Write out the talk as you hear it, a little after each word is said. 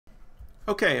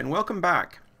Okay, and welcome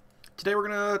back. Today we're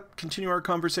going to continue our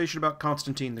conversation about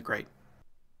Constantine the Great.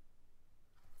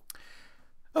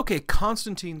 Okay,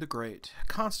 Constantine the Great.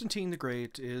 Constantine the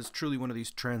Great is truly one of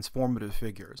these transformative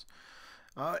figures.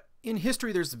 In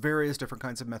history, there's various different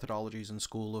kinds of methodologies and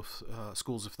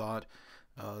schools of thought.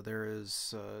 There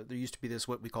used to be this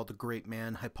what we call the great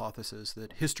man hypothesis,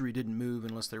 that history didn't move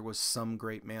unless there was some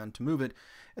great man to move it,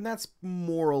 and that's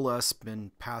more or less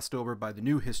been passed over by the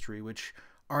new history, which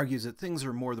argues that things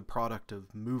are more the product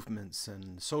of movements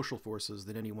and social forces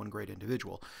than any one great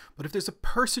individual. But if there's a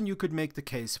person you could make the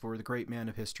case for the great man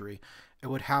of history, it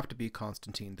would have to be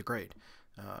Constantine the Great.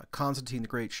 Constantine the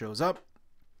Great shows up,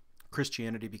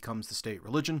 Christianity becomes the state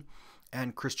religion,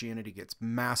 and Christianity gets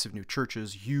massive new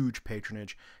churches, huge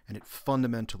patronage, and it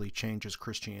fundamentally changes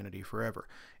Christianity forever.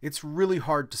 It's really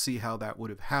hard to see how that would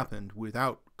have happened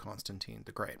without Constantine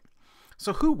the Great.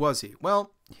 So who was he?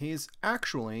 Well, he's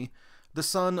actually the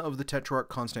son of the Tetrarch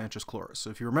Constantius Chlorus. So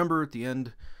if you remember, at the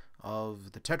end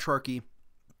of the Tetrarchy,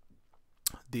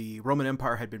 the Roman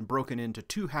Empire had been broken into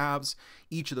two halves.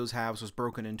 Each of those halves was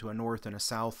broken into a north and a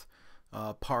south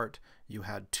part. You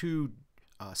had two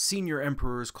senior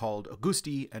emperors called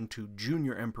Augusti and two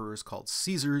junior emperors called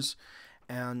Caesars.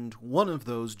 And one of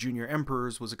those junior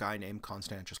emperors was a guy named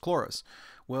Constantius Chlorus.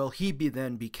 Well, he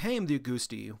then became the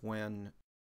Augusti when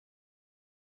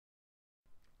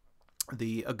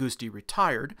the Augusti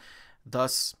retired,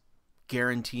 thus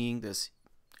guaranteeing this,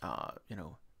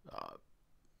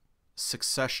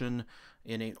 succession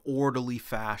in an orderly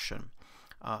fashion.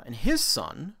 And his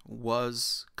son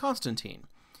was Constantine.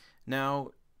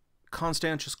 Now,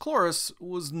 Constantius Chlorus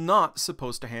was not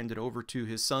supposed to hand it over to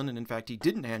his son, and in fact, he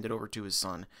didn't hand it over to his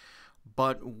son.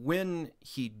 But when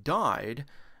he died,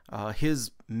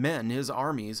 his men, his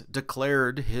armies,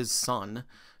 declared his son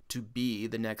to be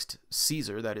the next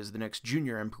Caesar, that is, the next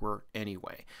junior emperor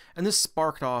anyway. And this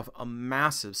sparked off a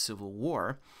massive civil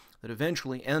war that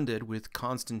eventually ended with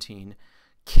Constantine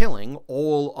killing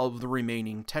all of the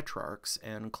remaining tetrarchs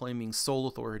and claiming sole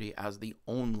authority as the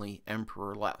only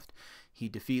emperor left. He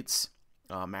defeats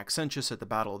Maxentius at the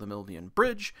Battle of the Milvian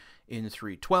Bridge in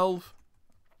 312,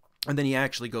 and then he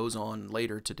actually goes on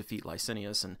later to defeat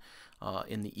Licinius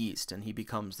in the east, and he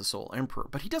becomes the sole emperor.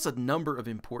 But he does a number of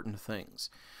important things.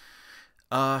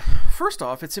 First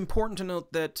off, it's important to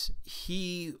note that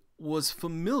he was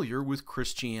familiar with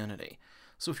Christianity.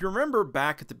 So if you remember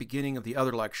back at the beginning of the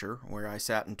other lecture, where I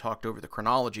sat and talked over the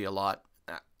chronology a lot,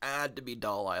 I had to be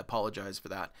dull, I apologize for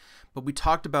that, but we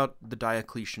talked about the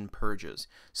Diocletian purges.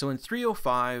 So in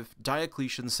 305,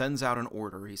 Diocletian sends out an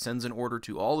order. He sends an order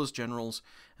to all his generals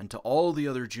and to all the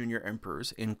other junior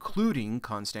emperors, including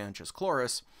Constantius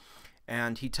Chlorus,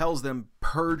 and he tells them,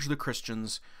 purge the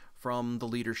Christians from the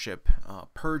leadership,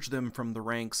 purge them from the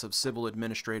ranks of civil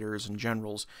administrators and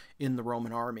generals in the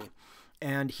Roman army.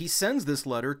 And he sends this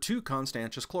letter to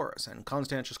Constantius Chlorus, and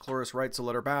Constantius Chlorus writes a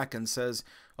letter back and says,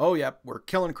 oh, yep, we're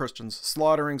killing Christians,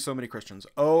 slaughtering so many Christians.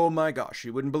 Oh my gosh,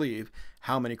 you wouldn't believe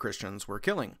how many Christians we're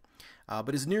killing.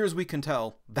 But as near as we can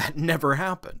tell, that never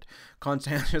happened.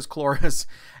 Constantius Chlorus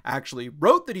actually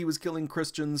wrote that he was killing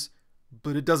Christians,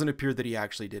 but it doesn't appear that he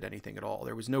actually did anything at all.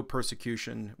 There was no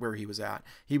persecution where he was at.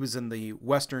 He was in the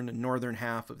western and northern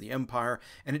half of the empire,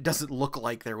 and it doesn't look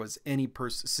like there was any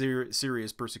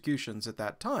serious persecutions at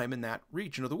that time in that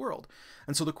region of the world.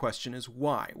 And so the question is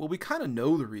why? Well, we kind of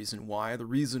know the reason why. The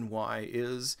reason why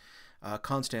is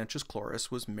Constantius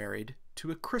Chlorus was married to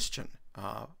a Christian,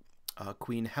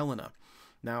 Queen Helena.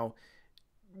 Now,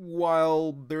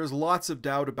 while there's lots of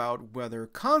doubt about whether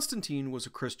Constantine was a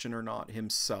Christian or not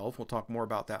himself, we'll talk more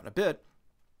about that in a bit,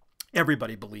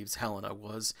 everybody believes Helena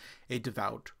was a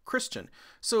devout Christian.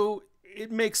 So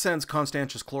it makes sense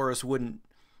Constantius Chlorus wouldn't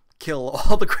kill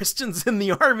all the Christians in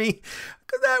the army,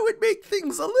 because that would make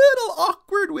things a little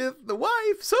awkward with the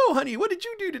wife. So, honey, what did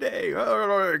you do today?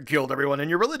 Killed everyone in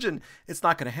your religion. It's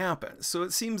not going to happen. So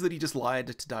it seems that he just lied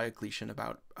to Diocletian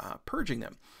about purging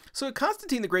them. So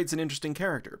Constantine the Great's an interesting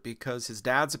character because his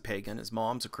dad's a pagan, his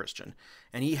mom's a Christian,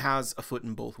 and he has a foot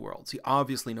in both worlds. He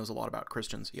obviously knows a lot about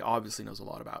Christians. He obviously knows a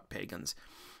lot about pagans.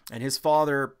 And his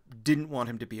father didn't want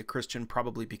him to be a Christian,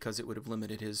 probably because it would have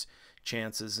limited his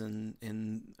chances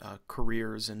in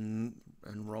careers in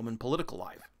Roman political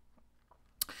life.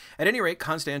 At any rate,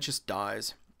 Constantius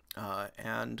dies,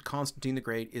 and Constantine the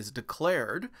Great is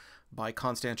declared by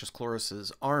Constantius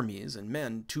Chlorus's armies and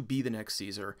men to be the next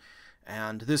Caesar,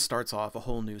 and this starts off a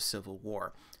whole new civil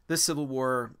war. This civil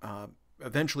war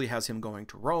eventually has him going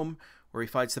to Rome, where he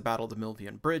fights the Battle of the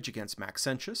Milvian Bridge against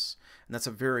Maxentius, and that's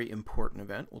a very important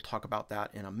event. We'll talk about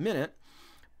that in a minute.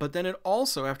 But then it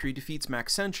also, after he defeats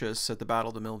Maxentius at the Battle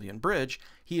of the Milvian Bridge,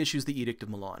 he issues the Edict of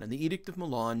Milan. And the Edict of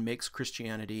Milan makes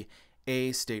Christianity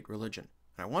a state religion.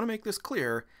 And I want to make this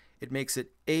clear. It makes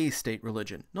it a state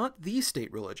religion, not the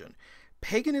state religion.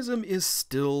 Paganism is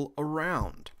still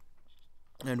around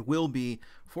and will be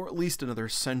for at least another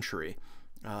century.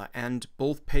 And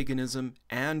both paganism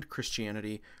and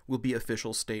Christianity will be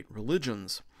official state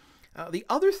religions. The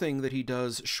other thing that he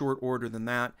does short order than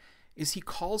that is he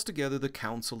calls together the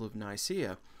Council of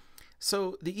Nicaea.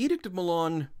 So the Edict of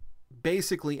Milan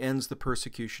basically ends the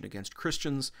persecution against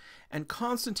Christians, and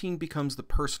Constantine becomes the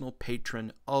personal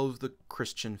patron of the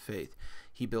Christian faith.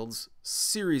 He builds a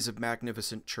series of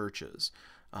magnificent churches.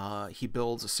 He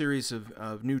builds a series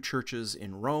of new churches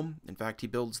in Rome. In fact, he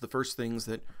builds the first things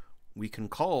that we can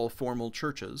call formal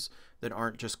churches that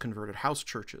aren't just converted house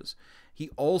churches. He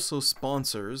also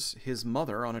sponsors his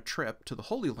mother on a trip to the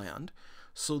Holy Land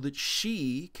so that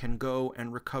she can go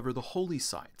and recover the holy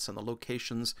sites and the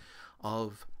locations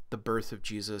of the birth of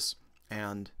Jesus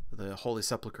and the Holy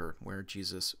Sepulchre where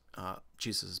Jesus'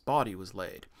 body was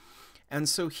laid. And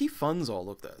so he funds all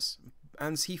of this,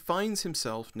 and he finds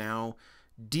himself now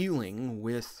dealing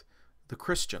with the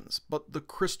Christians. But the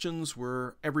Christians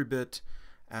were every bit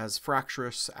as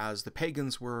fractious as the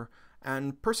pagans were,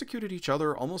 and persecuted each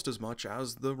other almost as much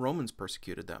as the Romans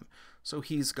persecuted them. So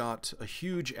he's got a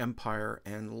huge empire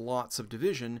and lots of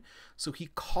division. So he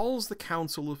calls the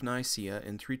Council of Nicaea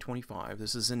in 325.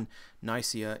 This is in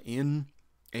Nicaea in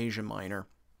Asia Minor.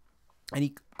 And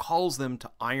he calls them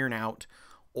to iron out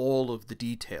all of the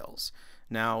details.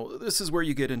 Now, this is where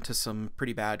you get into some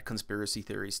pretty bad conspiracy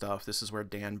theory stuff. This is where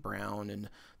Dan Brown and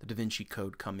the Da Vinci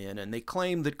Code come in, and they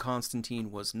claim that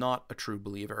Constantine was not a true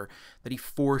believer, that he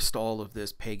forced all of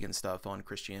this pagan stuff on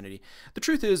Christianity. The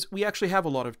truth is, we actually have a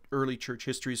lot of early church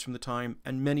histories from the time,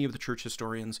 and many of the church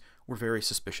historians were very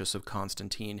suspicious of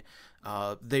Constantine.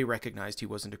 They recognized he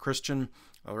wasn't a Christian,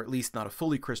 or at least not a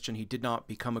fully Christian. He did not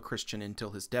become a Christian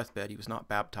until his deathbed. He was not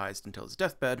baptized until his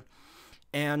deathbed,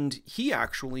 and he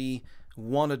actually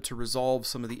wanted to resolve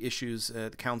some of the issues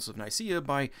at the Council of Nicaea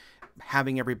by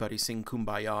having everybody sing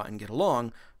Kumbaya and get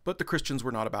along, but the Christians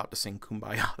were not about to sing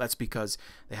Kumbaya. That's because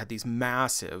they had these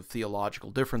massive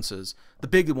theological differences, the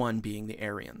big one being the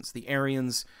Arians. The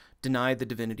Arians denied the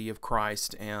divinity of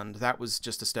Christ, and that was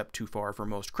just a step too far for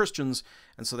most Christians,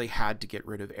 and so they had to get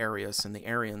rid of Arius and the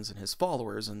Arians and his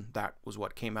followers, and that was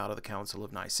what came out of the Council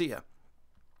of Nicaea.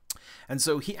 And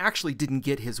so he actually didn't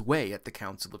get his way at the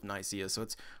Council of Nicaea, so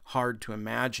it's hard to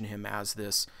imagine him as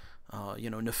this,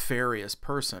 nefarious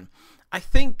person. I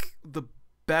think the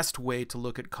best way to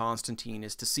look at Constantine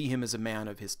is to see him as a man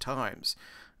of his times.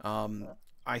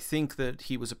 I think that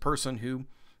he was a person who,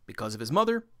 because of his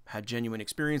mother, had genuine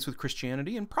experience with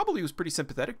Christianity and probably was pretty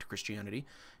sympathetic to Christianity.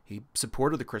 He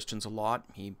supported the Christians a lot.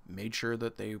 He made sure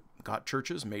that they got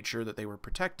churches, made sure that they were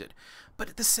protected. But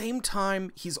at the same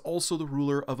time, he's also the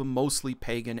ruler of a mostly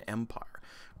pagan empire.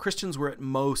 Christians were at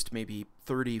most maybe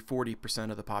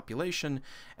 30-40% of the population,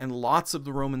 and lots of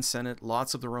the Roman Senate,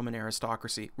 lots of the Roman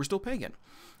aristocracy were still pagan.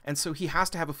 And so he has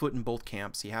to have a foot in both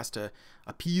camps. He has to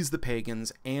appease the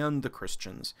pagans and the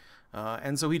Christians.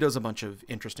 And so he does a bunch of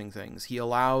interesting things. He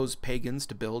allows pagans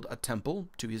to build a temple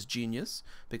to his genius,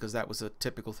 because that was a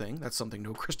typical thing. That's something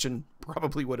no Christian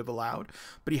probably would have allowed,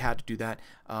 but he had to do that.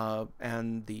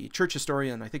 And the church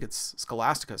historian, I think it's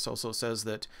Scholasticus, also says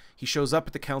that he shows up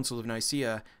at the Council of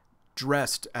Nicaea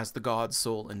dressed as the god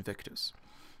Sol Invictus.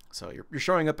 So you're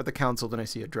showing up at the Council of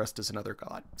Nicaea dressed as another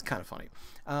god. It's kind of funny.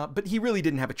 But he really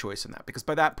didn't have a choice in that, because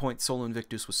by that point, Sol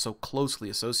Invictus was so closely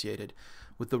associated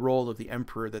with the role of the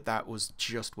emperor that that was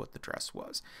just what the dress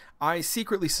was. I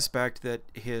secretly suspect that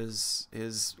his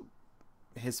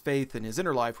faith and his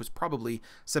inner life was probably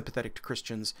sympathetic to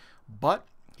Christians, but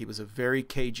he was a very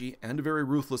cagey and a very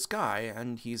ruthless guy,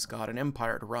 and he's got an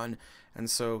empire to run, and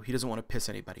so he doesn't want to piss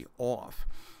anybody off.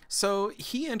 So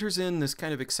he enters in this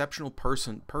kind of exceptional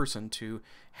person to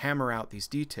hammer out these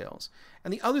details.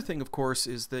 And the other thing, of course,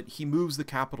 is that he moves the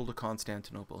capital to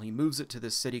Constantinople. He moves it to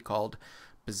this city called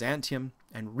Byzantium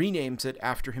and renames it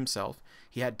after himself.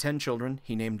 He had 10 children.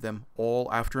 He named them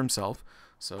all after himself.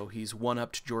 So he's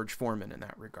one-upped George Foreman in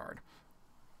that regard.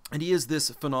 And he is this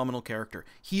phenomenal character.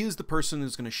 He is the person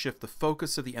who's going to shift the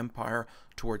focus of the empire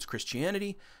towards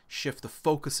Christianity, shift the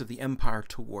focus of the empire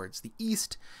towards the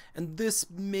East, and this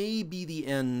may be the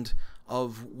end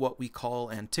of what we call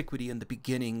antiquity and the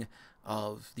beginning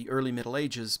of the early Middle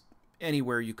Ages,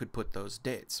 anywhere you could put those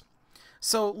dates.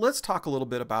 So let's talk a little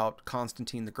bit about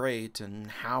Constantine the Great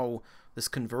and how this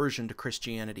conversion to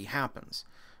Christianity happens.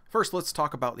 First, let's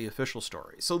talk about the official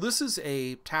story. So this is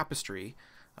a tapestry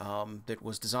that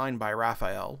was designed by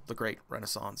Raphael, the great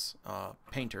Renaissance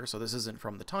painter, so this isn't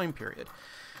from the time period.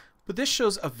 But this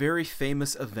shows a very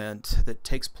famous event that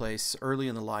takes place early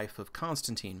in the life of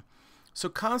Constantine. So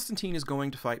Constantine is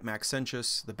going to fight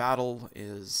Maxentius. The battle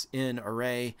is in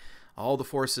array. All the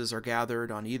forces are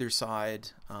gathered on either side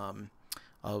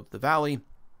of the valley,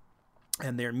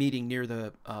 and they're meeting near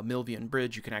the Milvian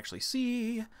Bridge. You can actually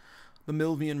see the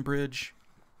Milvian Bridge.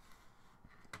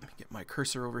 Let me get my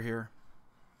cursor over here.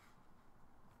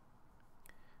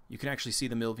 You can actually see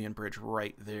the Milvian Bridge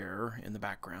right there in the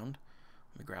background.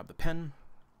 Let me grab the pen.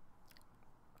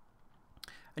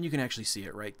 And you can actually see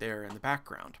it right there in the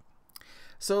background.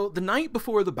 So the night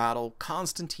before the battle,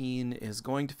 Constantine is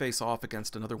going to face off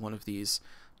against another one of these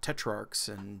tetrarchs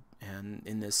and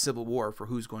in this civil war for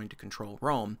who's going to control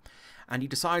Rome. And he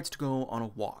decides to go on a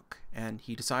walk, and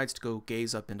he decides to go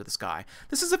gaze up into the sky.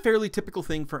 This is a fairly typical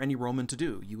thing for any Roman to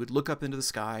do. You would look up into the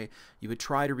sky, you would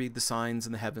try to read the signs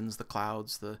in the heavens, the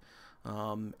clouds,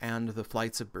 and the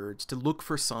flights of birds, to look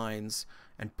for signs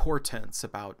and portents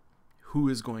about who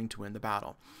is going to win the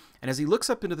battle. And as he looks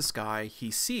up into the sky,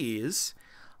 he sees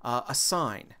a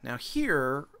sign. Now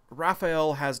here,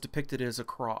 Raphael has depicted it as a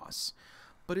cross,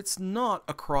 but it's not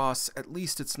a cross, at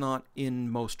least it's not in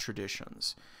most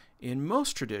traditions. In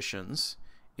most traditions,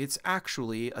 it's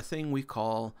actually a thing we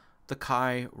call the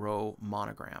chi rho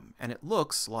monogram, and it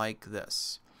looks like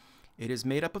this. It is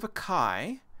made up of a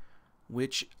chi,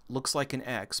 which looks like an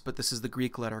X, but this is the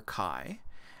Greek letter chi,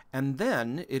 and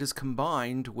then it is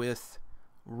combined with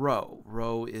rho.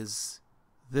 Rho is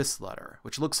this letter,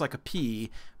 which looks like a P,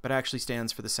 but actually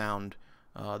stands for the sound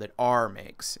that R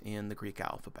makes in the Greek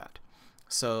alphabet.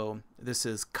 So this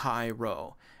is chi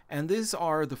rho. And these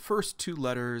are the first two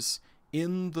letters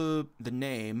in the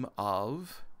name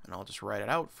of, and I'll just write it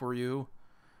out for you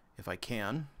if I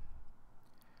can.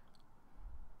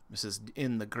 This is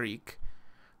in the Greek.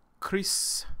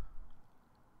 Chris.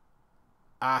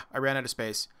 I ran out of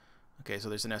space. Okay, so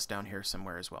there's an S down here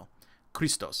somewhere as well.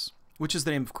 Christos, which is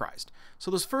the name of Christ.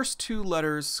 So those first two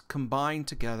letters combine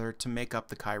together to make up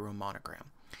the chi rho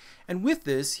monogram. And with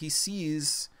this, he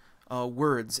sees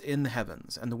words in the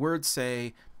heavens, and the words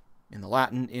say, in the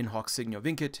Latin, in hoc signo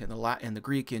vincit, in the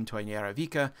Greek, in toi nera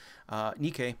vica,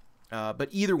 Nike, but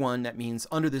either one, that means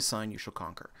under this sign you shall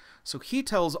conquer. So he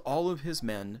tells all of his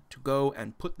men to go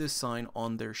and put this sign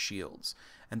on their shields,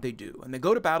 and they do. And they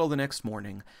go to battle the next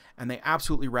morning, and they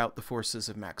absolutely rout the forces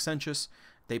of Maxentius.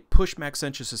 They push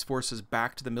Maxentius's forces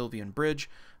back to the Milvian Bridge.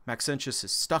 Maxentius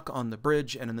is stuck on the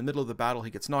bridge, and in the middle of the battle,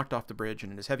 he gets knocked off the bridge,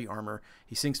 and in his heavy armor,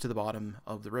 he sinks to the bottom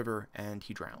of the river, and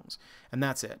he drowns. And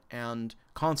that's it. And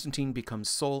Constantine becomes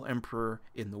sole emperor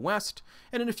in the west,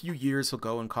 and in a few years, he'll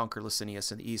go and conquer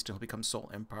Licinius in the east, and he'll become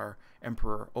sole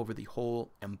emperor over the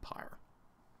whole empire.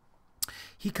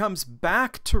 He comes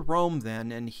back to Rome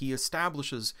then, and he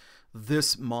establishes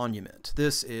this monument.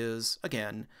 This is,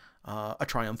 again, a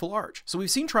triumphal arch. So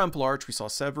we've seen triumphal arch. We saw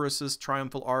Severus's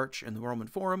triumphal arch in the Roman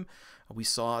Forum. We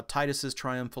saw Titus's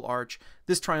triumphal arch.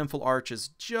 This triumphal arch is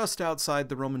just outside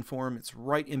the Roman Forum. It's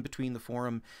right in between the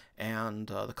Forum and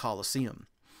the Colosseum.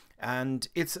 And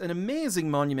it's an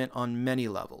amazing monument on many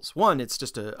levels. One, it's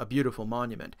just a beautiful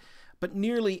monument. But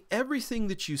nearly everything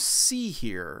that you see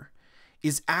here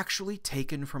is actually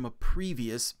taken from a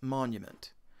previous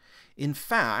monument. In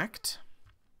fact,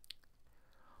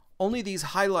 only these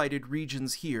highlighted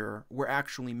regions here were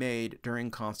actually made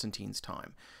during Constantine's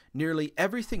time. Nearly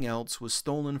everything else was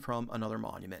stolen from another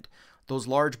monument. Those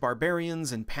large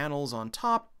barbarians and panels on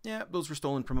top, yeah, those were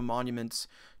stolen from monuments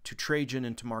to Trajan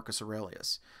and to Marcus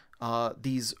Aurelius.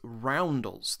 These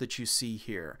roundels that you see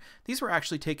here, these were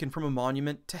actually taken from a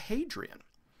monument to Hadrian.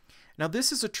 Now,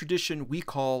 this is a tradition we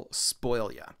call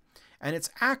spolia, and it's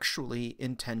actually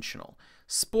intentional.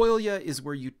 Spolia is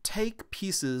where you take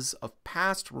pieces of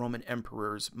past Roman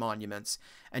emperors' monuments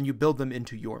and you build them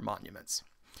into your monuments.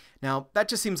 Now, that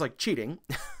just seems like cheating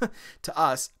to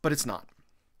us, but it's not.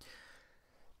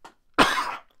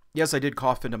 Yes, I did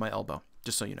cough into my elbow,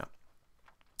 just so you know.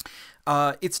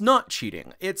 It's not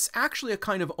cheating. It's actually a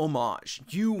kind of homage.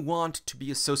 You want to be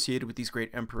associated with these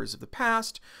great emperors of the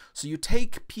past, so you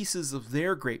take pieces of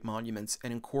their great monuments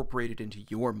and incorporate it into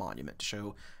your monument to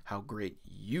show how great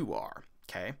you are.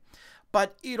 Okay,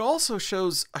 but it also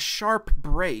shows a sharp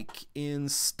break in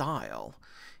style.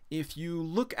 If you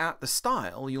look at the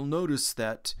style, you'll notice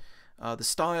that the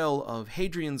style of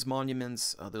Hadrian's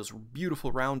monuments, those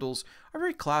beautiful roundels, are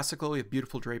very classical. We have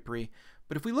beautiful drapery.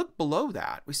 But if we look below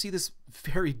that, we see this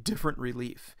very different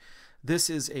relief. This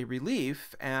is a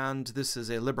relief, and this is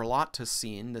a liberatus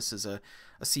scene. This is a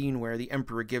scene where the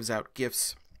emperor gives out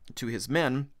gifts to his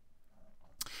men.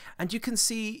 And you can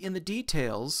see in the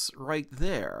details right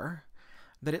there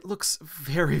that it looks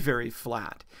very, very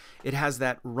flat. It has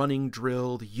that running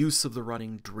drill, the use of the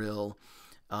running drill.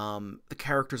 The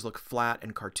characters look flat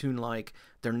and cartoon-like.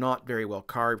 They're not very well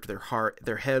carved.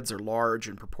 Their heads are large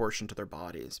in proportion to their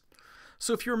bodies.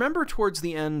 So if you remember towards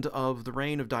the end of the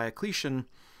reign of Diocletian,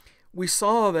 we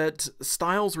saw that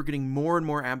styles were getting more and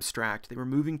more abstract. They were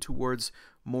moving towards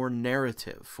more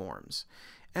narrative forms.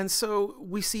 And so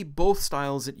we see both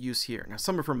styles at use here. Now,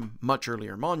 some are from much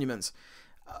earlier monuments,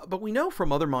 but we know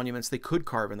from other monuments they could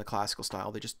carve in the classical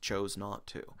style. They just chose not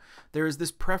to. There is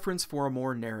this preference for a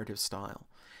more narrative style.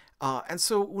 And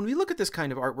so when we look at this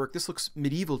kind of artwork, this looks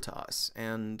medieval to us.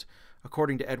 And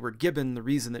according to Edward Gibbon, the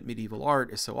reason that medieval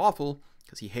art is so awful,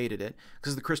 because he hated it,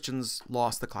 because the Christians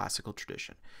lost the classical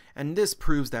tradition. And this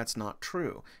proves that's not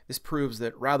true. This proves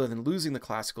that rather than losing the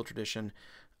classical tradition,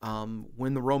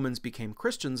 when the Romans became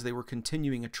Christians, they were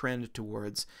continuing a trend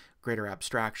towards greater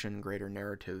abstraction, greater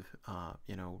narrative,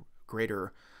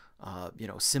 greater,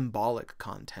 symbolic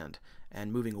content,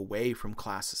 and moving away from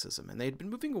classicism. And they'd been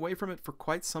moving away from it for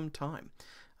quite some time.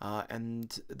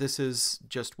 And this is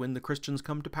just when the Christians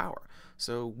come to power.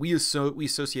 So we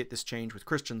associate this change with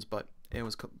Christians, but it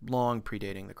was long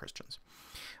predating the Christians.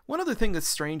 One other thing that's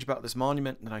strange about this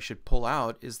monument that I should pull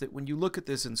out is that when you look at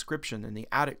this inscription in the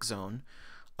Attic zone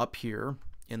up here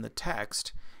in the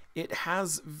text, it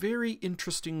has very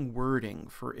interesting wording.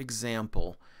 For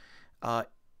example,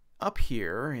 up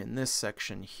here in this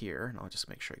section here, and I'll just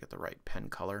make sure I get the right pen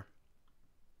color.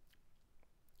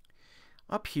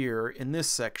 Up here in this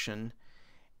section,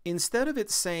 instead of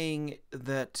it saying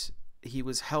that he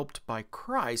was helped by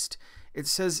Christ, it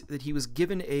says that he was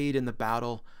given aid in the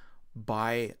battle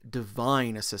by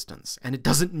divine assistance, and it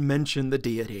doesn't mention the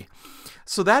deity.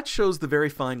 So that shows the very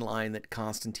fine line that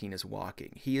Constantine is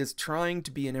walking. He is trying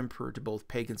to be an emperor to both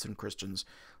pagans and Christians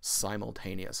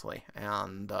simultaneously,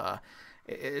 and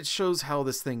it shows how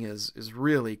this thing is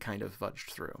really kind of fudged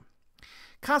through.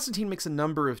 Constantine makes a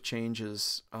number of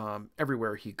changes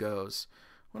everywhere he goes.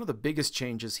 One of the biggest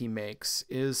changes he makes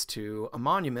is to a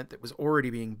monument that was already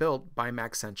being built by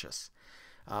Maxentius.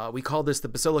 We call this the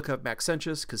Basilica of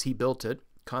Maxentius because he built it.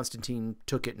 Constantine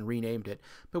took it and renamed it,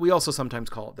 but we also sometimes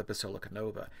call it the Basilica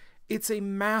Nova. It's a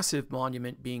massive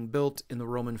monument being built in the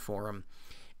Roman Forum,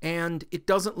 and it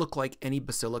doesn't look like any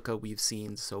basilica we've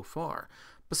seen so far.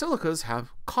 Basilicas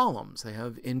have columns, they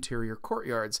have interior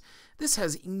courtyards. This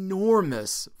has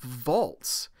enormous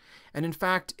vaults, and in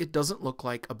fact, it doesn't look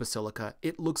like a basilica,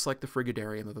 it looks like the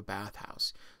frigidarium of a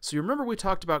bathhouse. So you remember we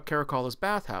talked about Caracalla's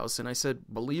bathhouse, and I said,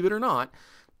 believe it or not,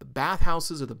 the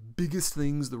bathhouses are the biggest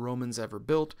things the Romans ever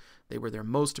built. They were their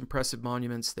most impressive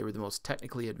monuments, they were the most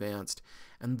technically advanced,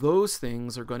 and those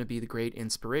things are going to be the great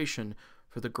inspiration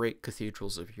for the great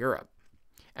cathedrals of Europe.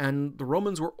 And the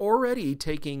Romans were already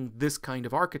taking this kind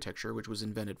of architecture, which was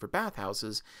invented for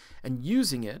bathhouses, and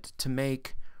using it to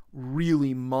make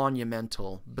really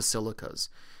monumental basilicas.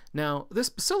 Now, this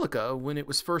basilica, when it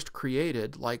was first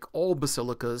created, like all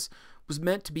basilicas, was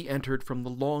meant to be entered from the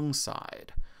long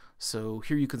side. So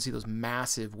here you can see those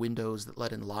massive windows that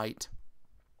let in light,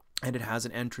 and it has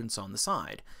an entrance on the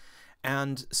side.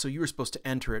 And so you were supposed to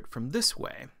enter it from this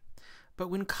way. But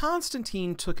when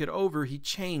Constantine took it over, he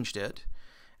changed it,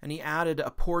 and he added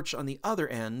a porch on the other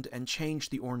end and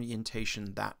changed the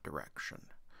orientation that direction.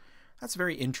 That's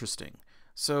very interesting.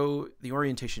 So the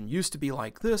orientation used to be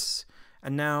like this,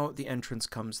 and now the entrance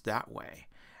comes that way.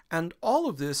 And all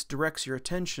of this directs your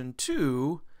attention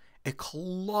to a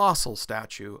colossal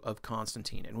statue of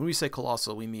Constantine. And when we say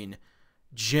colossal, we mean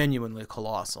genuinely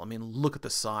colossal. I mean, look at the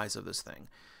size of this thing.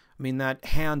 I mean, that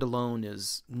hand alone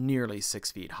is nearly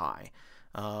 6 feet high.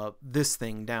 This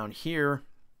thing down here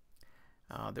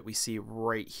that we see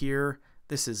right here,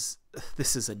 this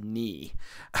is a knee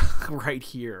right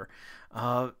here.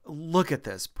 Look at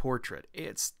this portrait.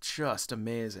 It's just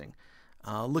amazing.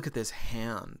 Look at this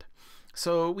hand.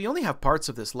 So we only have parts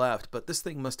of this left, but this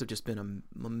thing must have just been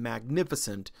a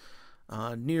magnificent,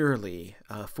 nearly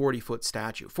 40-foot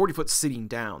statue, 40-foot sitting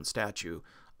down statue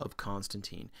of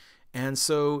Constantine. And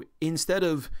so instead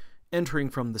of entering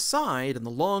from the side and the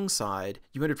long side,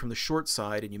 you entered from the short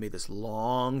side and you made this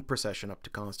long procession up to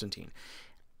Constantine.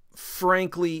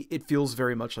 Frankly, it feels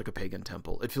very much like a pagan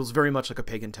temple. It feels very much like a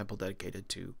pagan temple dedicated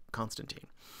to Constantine.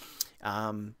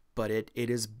 But it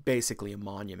is basically a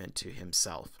monument to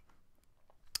himself.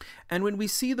 And when we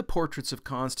see the portraits of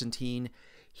Constantine,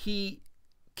 he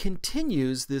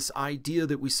continues this idea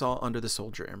that we saw under the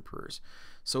soldier emperors.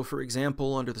 So, for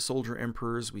example, under the soldier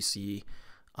emperors, we see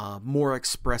more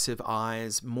expressive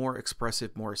eyes, more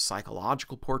expressive, more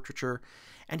psychological portraiture.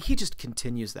 And he just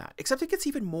continues that, except it gets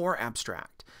even more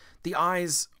abstract. The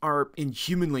eyes are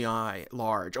inhumanly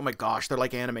large. Oh my gosh, they're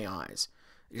like anime eyes.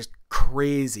 Just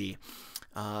crazy.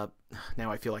 Now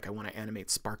I feel like I want to animate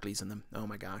sparklies in them. Oh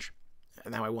my gosh.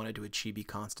 Now I want to do a chibi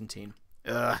Constantine.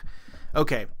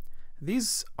 Okay.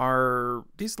 These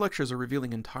lectures are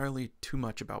revealing entirely too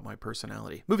much about my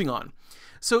personality. Moving on.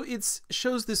 So it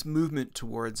shows this movement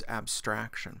towards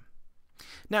abstraction.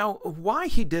 Now, why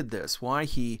he did this, why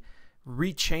he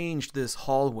rechanged this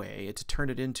hallway to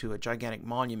turn it into a gigantic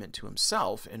monument to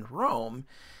himself in Rome,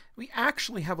 we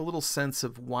actually have a little sense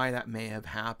of why that may have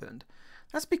happened.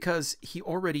 That's because he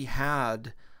already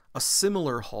had a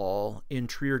similar hall in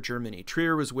Trier, Germany.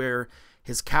 Trier was where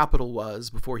his capital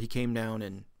was before he came down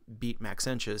and beat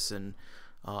Maxentius in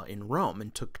Rome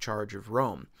and took charge of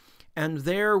Rome. And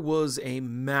there was a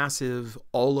massive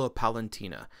Aula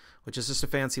Palentina, which is just a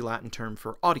fancy Latin term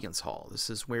for audience hall. This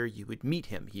is where you would meet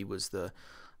him. He was the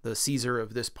Caesar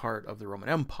of this part of the Roman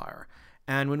Empire.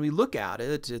 And when we look at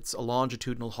it, it's a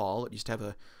longitudinal hall. It used to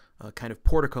have a kind of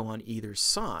portico on either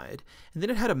side. And then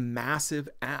it had a massive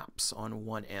apse on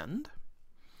one end.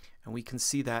 And we can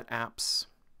see that apse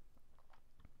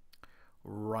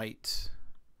right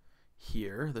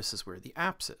here. This is where the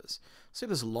apse is. So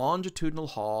this longitudinal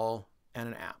hall and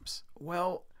an apse.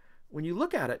 Well, when you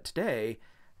look at it today,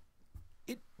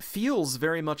 it feels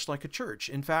very much like a church.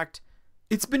 In fact,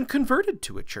 it's been converted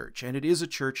to a church, and it is a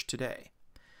church today.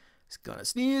 It's gonna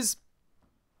sneeze,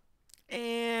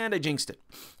 and I jinxed it.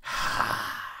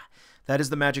 That is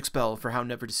the magic spell for how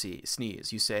never to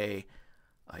sneeze. You say,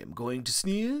 I am going to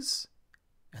sneeze,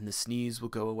 and the sneeze will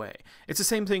go away. It's the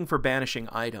same thing for banishing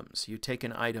items. You take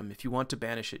an item, if you want to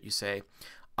banish it, you say,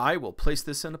 I will place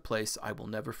this in a place, I will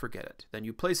never forget it. Then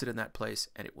you place it in that place,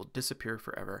 and it will disappear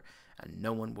forever, and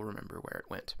no one will remember where it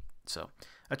went. So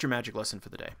that's your magic lesson for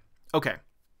the day. Okay.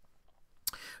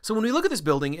 So when we look at this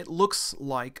building, it looks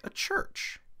like a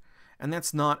church, and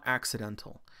that's not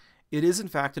accidental. It is, in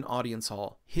fact, an audience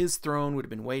hall. His throne would have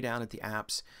been way down at the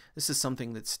apse. This is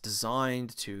something that's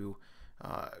designed to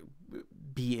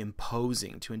be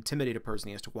imposing, to intimidate a person.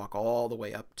 He has to walk all the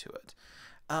way up to it.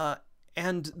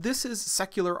 And this is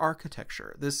secular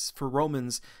architecture. This, for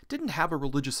Romans, didn't have a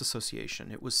religious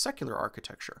association. It was secular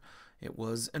architecture. It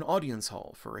was an audience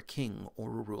hall for a king or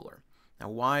a ruler. Now,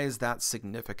 why is that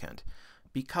significant?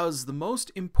 Because the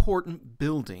most important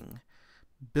building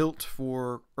built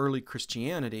for early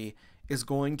Christianity is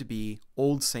going to be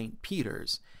Old St.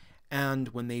 Peter's. And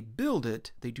when they build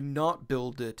it, they do not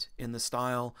build it in the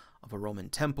style of a Roman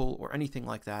temple or anything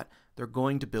like that. They're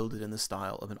going to build it in the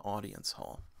style of an audience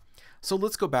hall. So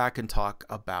let's go back and talk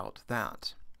about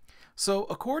that. So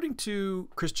according to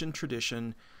Christian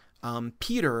tradition,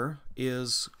 Peter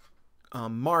is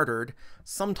martyred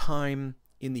sometime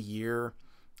in the year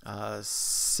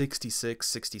 66,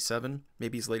 67,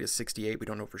 maybe as late as 68, we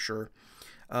don't know for sure.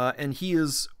 And he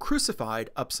is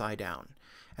crucified upside down.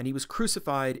 And he was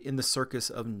crucified in the circus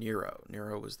of Nero.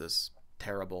 Nero was this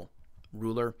terrible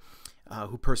ruler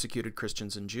who persecuted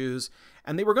Christians and Jews.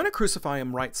 And they were going to crucify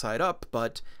him right side up,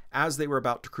 but as they were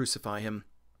about to crucify him,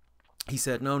 he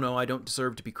said, no, I don't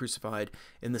deserve to be crucified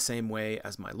in the same way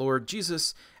as my Lord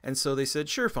Jesus. And so they said,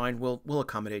 sure, fine, we'll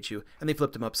accommodate you. And they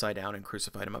flipped him upside down and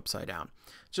crucified him upside down.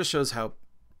 Just shows how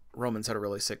Romans had a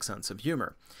really sick sense of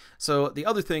humor. So the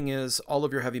other thing is, all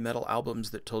of your heavy metal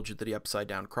albums that told you that the upside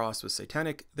down cross was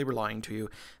satanic, they were lying to you.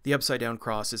 The upside down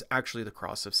cross is actually the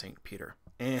cross of St. Peter.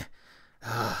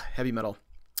 Heavy metal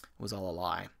was all a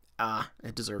lie.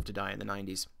 It deserved to die in the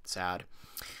 90s. Sad.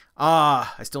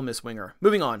 I still miss Winger.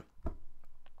 Moving on.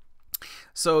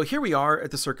 So here we are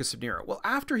at the Circus of Nero. Well,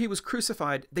 after he was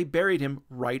crucified, they buried him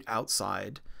right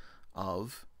outside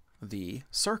of the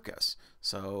circus.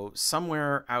 So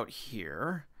somewhere out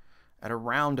here, at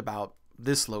around about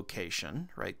this location,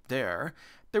 right there,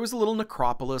 there was a little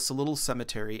necropolis, a little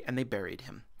cemetery, and they buried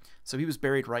him. So he was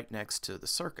buried right next to the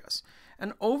circus.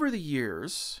 And over the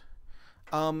years,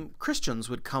 Christians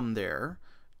would come there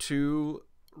to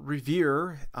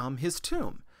revere his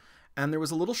tomb. And there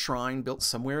was a little shrine built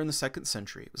somewhere in the 2nd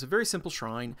century. It was a very simple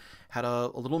shrine, had a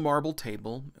little marble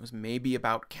table. It was maybe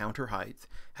about counter height,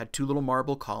 had 2 little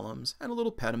marble columns, and a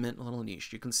little pediment, a little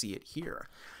niche. You can see it here.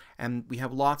 And we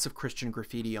have lots of Christian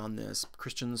graffiti on this.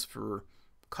 Christians for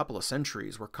a couple of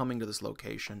centuries were coming to this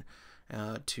location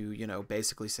to,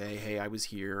 basically say, hey, I was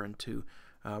here, and to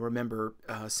remember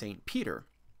St. Peter.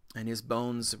 And his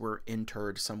bones were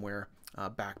interred somewhere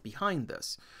back behind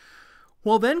this.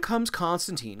 Well, then comes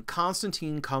Constantine.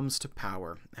 Constantine comes to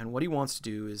power, and what he wants to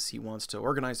do is he wants to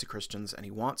organize the Christians, and he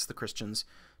wants the Christians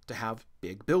to have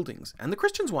big buildings. And the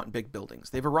Christians want big buildings.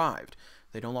 They've arrived.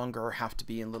 They no longer have to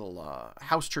be in little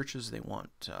house churches. They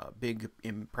want big,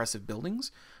 impressive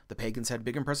buildings. The pagans had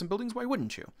big, impressive buildings. Why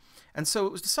wouldn't you? And so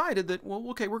it was decided that, well,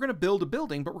 okay, we're going to build a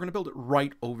building, but we're going to build it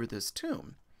right over this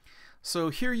tomb. So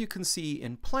here you can see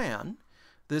in plan,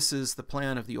 this is the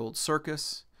plan of the old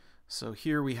circus. So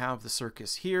here we have the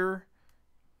circus here.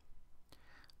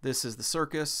 This is the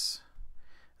circus.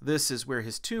 This is where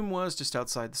his tomb was, just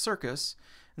outside the circus.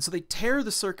 And so they tear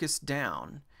the circus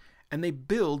down, and they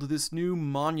build this new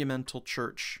monumental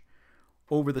church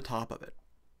over the top of it.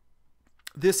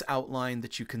 This outline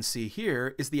that you can see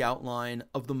here is the outline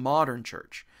of the modern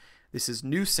church. This is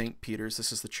New St. Peter's.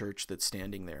 This is the church that's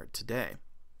standing there today.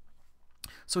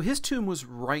 So his tomb was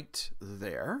right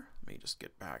there. Let me just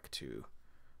get back to...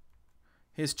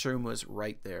 His tomb was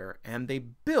right there, and they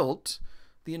built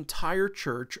the entire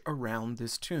church around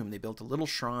this tomb. They built a little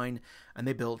shrine, and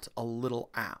they built a little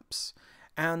apse.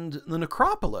 And the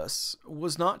necropolis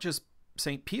was not just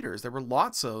St. Peter's. There were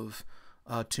lots of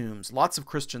tombs. Lots of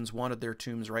Christians wanted their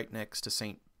tombs right next to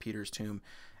St. Peter's tomb.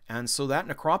 And so that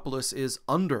necropolis is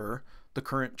under the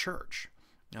current church.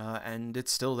 And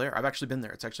it's still there. I've actually been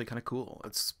there. It's actually kind of cool.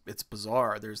 It's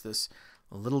bizarre. There's this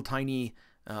little tiny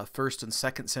 1st and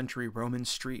 2nd century Roman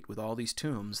street with all these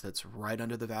tombs that's right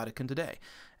under the Vatican today.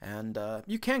 And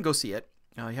you can go see it.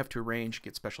 You have to arrange,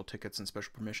 get special tickets and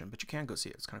special permission, but you can go see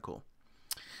it. It's kind of cool.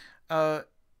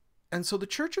 And so the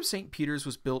Church of St. Peter's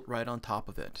was built right on top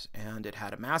of it, and it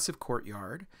had a massive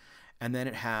courtyard, and then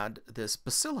it had this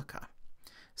basilica.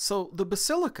 So the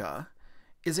basilica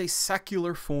is a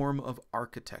secular form of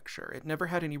architecture. It never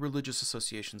had any religious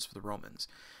associations for the Romans,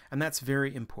 and that's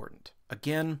very important.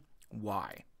 Again,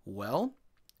 why? Well,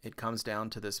 it comes down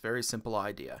to this very simple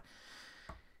idea.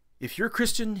 If you're a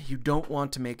Christian, you don't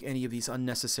want to make any of these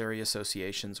unnecessary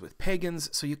associations with pagans,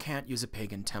 so you can't use a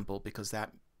pagan temple because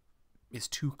that is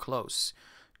too close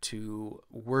to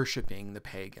worshiping the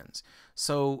pagans.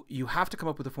 So you have to come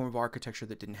up with a form of architecture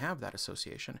that didn't have that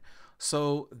association.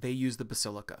 So they used the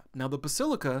basilica. Now the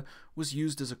basilica was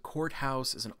used as a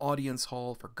courthouse, as an audience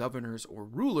hall for governors or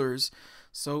rulers.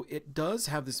 So it does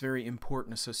have this very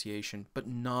important association, but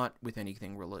not with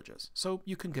anything religious. So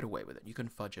you can get away with it. You can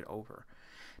fudge it over.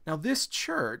 Now this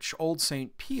church, Old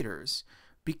St. Peter's,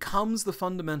 becomes the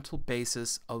fundamental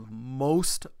basis of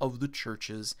most of the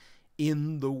churches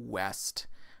in the West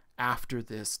after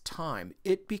this time.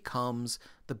 It becomes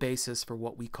the basis for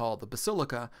what we call the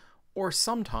basilica, or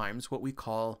sometimes what we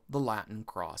call the Latin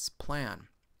cross plan.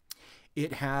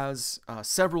 It has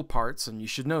several parts, and you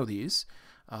should know these.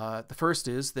 The first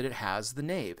is that it has the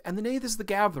nave, and the nave is the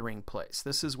gathering place.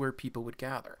 This is where people would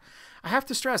gather. I have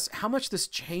to stress how much this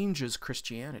changes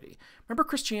Christianity. Remember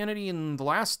Christianity in the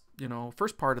last,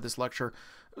 first part of this lecture,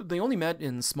 they only met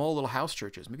in small little house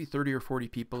churches, maybe 30 or 40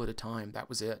 people at a time. That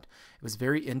was it. It was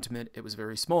very intimate. It was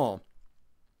very small.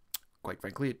 Quite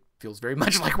frankly, it feels very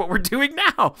much like what we're doing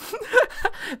now.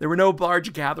 There were no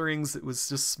large gatherings. It was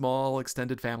just small,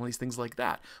 extended families, things like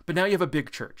that. But now you have a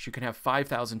big church. You can have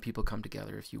 5,000 people come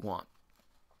together if you want.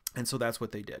 And so that's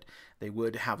what they did. They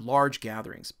would have large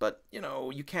gatherings. But,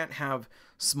 you can't have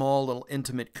small, little,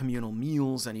 intimate communal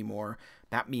meals anymore.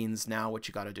 That means now what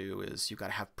you got to do is you've got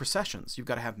to have processions. You've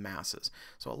got to have masses.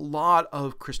 So a lot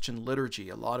of Christian liturgy,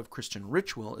 a lot of Christian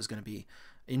ritual is going to be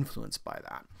influenced by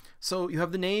that. So you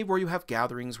have the nave where you have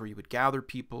gatherings where you would gather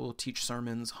people, teach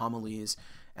sermons, homilies,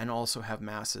 and also have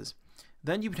masses.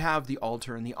 Then you would have the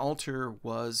altar, and the altar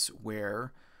was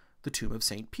where the tomb of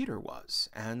St. Peter was.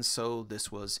 And so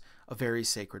this was a very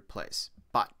sacred place.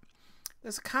 But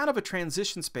there's kind of a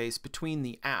transition space between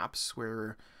the apse,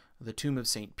 where the tomb of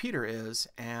St. Peter is,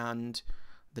 and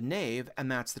the nave,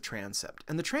 and that's the transept.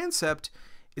 And the transept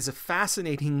is a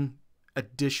fascinating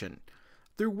addition.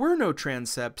 There were no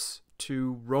transepts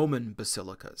to Roman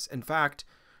basilicas. In fact,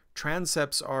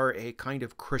 transepts are a kind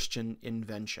of Christian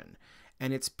invention,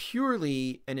 and it's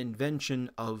purely an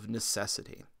invention of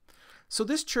necessity. So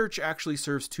this church actually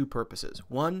serves two purposes.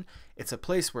 One, it's a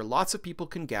place where lots of people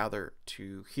can gather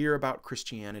to hear about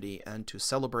Christianity and to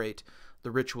celebrate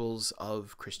the rituals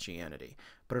of Christianity.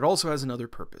 But it also has another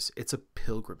purpose. It's a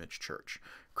pilgrimage church.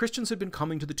 Christians had been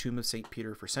coming to the tomb of St.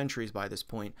 Peter for centuries by this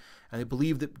point, and they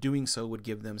believed that doing so would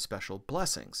give them special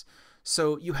blessings.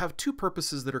 So you have two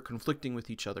purposes that are conflicting with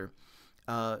each other.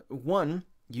 One,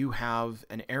 you have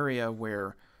an area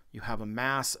where you have a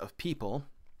mass of people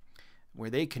where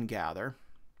they can gather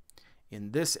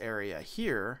in this area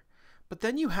here, but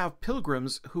then you have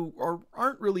pilgrims who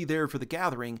aren't really there for the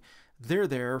gathering. They're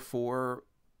there for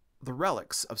the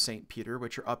relics of St. Peter,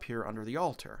 which are up here under the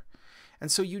altar.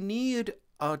 And so you need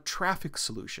a traffic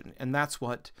solution, and that's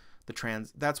what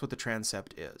that's what the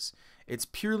transept is. It's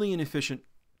purely an efficient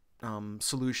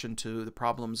solution to the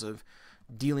problems of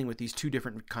dealing with these two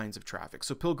different kinds of traffic.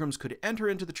 So pilgrims could enter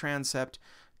into the transept,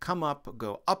 come up,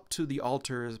 go up to the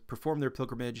altar, perform their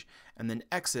pilgrimage, and then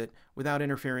exit without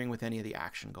interfering with any of the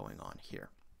action going on here.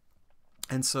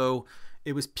 And so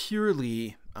it was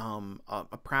purely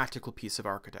a practical piece of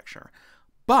architecture.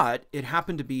 But it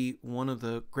happened to be one of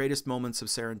the greatest moments of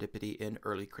serendipity in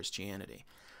early Christianity,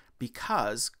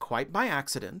 because quite by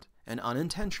accident and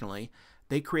unintentionally,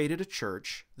 they created a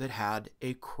church that had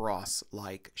a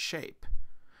cross-like shape.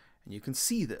 And you can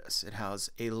see this. It has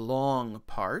a long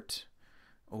part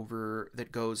over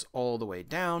that goes all the way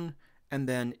down, and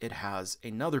then it has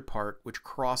another part which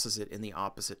crosses it in the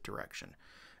opposite direction.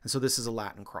 And so this is a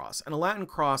Latin cross. And a Latin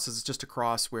cross is just a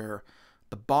cross where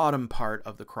the bottom part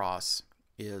of the cross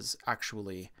is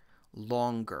actually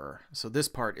longer. So this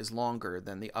part is longer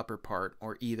than the upper part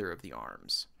or either of the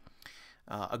arms.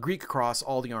 A Greek cross,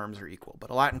 all the arms are equal, but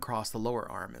a Latin cross, the lower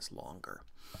arm is longer.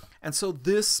 And so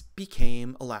this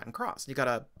became a Latin cross. You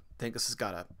gotta think this has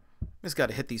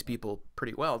gotta hit these people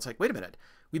pretty well. It's like, wait a minute,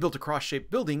 we built a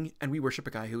cross-shaped building and we worship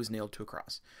a guy who was nailed to a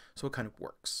cross. So it kind of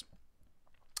works.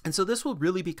 And so this will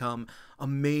really become a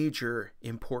major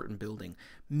important building.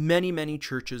 Many, many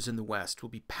churches in the West will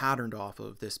be patterned off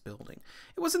of this building.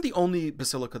 It wasn't the only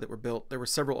basilica that were built. There were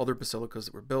several other basilicas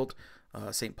that were built.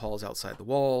 St. Paul's outside the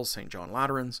walls, St. John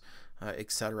Lateran's,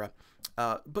 etc.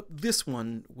 But this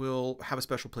one will have a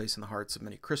special place in the hearts of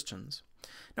many Christians.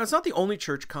 Now, it's not the only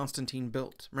church Constantine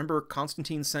built. Remember,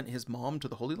 Constantine sent his mom to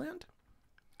the Holy Land?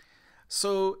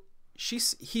 So he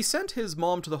sent his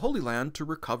mom to the Holy Land to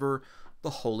recover the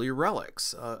holy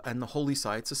relics and the holy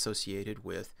sites associated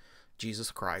with Jesus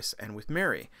Christ and with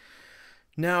Mary.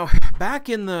 Now, back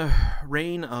in the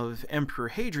reign of Emperor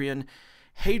Hadrian,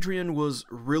 Hadrian was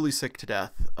really sick to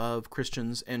death of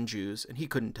Christians and Jews, and he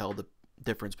couldn't tell the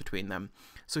difference between them.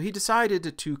 So he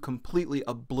decided to completely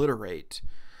obliterate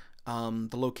the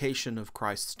location of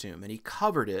Christ's tomb, and he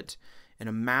covered it in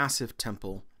a massive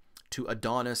temple to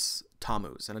Adonis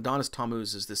Tammuz. And Adonis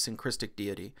Tammuz is the syncretic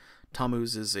deity.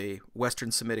 Tammuz is a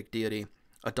Western Semitic deity.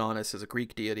 Adonis is a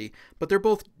Greek deity. But they're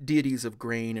both deities of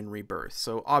grain and rebirth.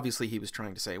 So obviously he was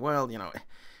trying to say, well,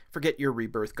 forget your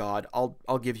rebirth god.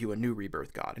 I'll give you a new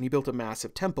rebirth god. And he built a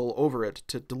massive temple over it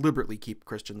to deliberately keep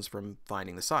Christians from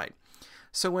finding the site.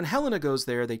 So when Helena goes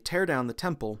there, they tear down the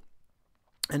temple.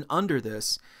 And under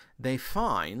this, they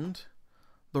find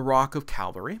the Rock of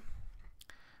Calvary,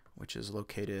 which is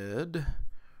located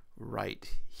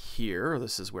right here.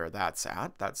 This is where that's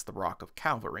at. That's the Rock of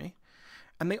Calvary.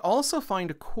 And they also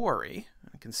find a quarry.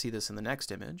 You can see this in the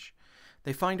next image.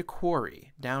 They find a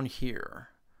quarry down here.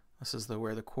 This is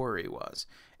where the quarry was.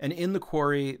 And in the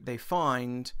quarry, they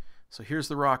find, so here's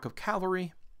the Rock of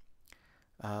Calvary.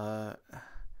 And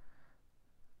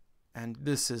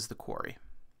this is the quarry.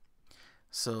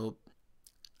 So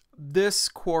this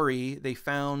quarry, they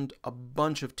found a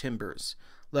bunch of timbers,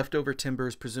 leftover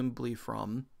timbers presumably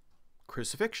from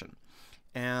crucifixion.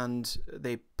 And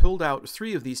they pulled out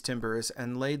 3 of these timbers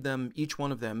and laid them, each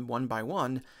one of them, one by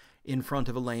one, in front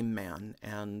of a lame man.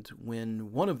 And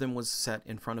when one of them was set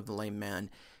in front of the lame man,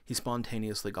 he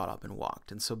spontaneously got up and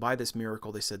walked. And so by this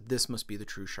miracle, they said, this must be the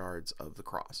true shards of the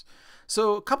cross.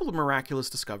 So a couple of miraculous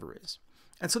discoveries.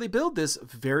 And so they build this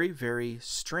very, very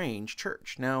strange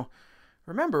church. Now,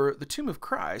 remember, the tomb of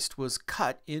Christ was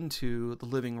cut into the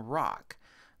living rock.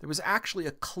 There was actually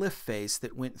a cliff face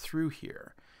that went through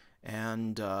here.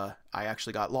 And I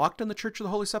actually got locked in the Church of the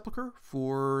Holy Sepulchre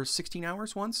for 16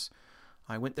 hours once.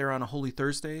 I went there on a Holy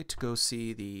Thursday to go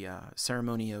see the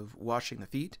ceremony of washing the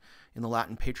feet in the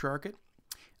Latin Patriarchate.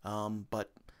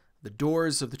 But the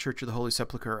doors of the Church of the Holy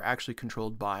Sepulchre are actually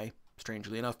controlled by,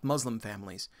 strangely enough, Muslim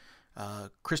families.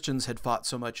 Christians had fought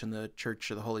so much in the Church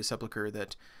of the Holy Sepulchre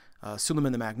that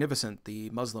Suleiman the Magnificent,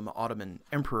 the Muslim Ottoman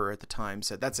emperor at the time,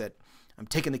 said, that's it. I'm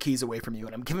taking the keys away from you,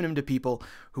 and I'm giving them to people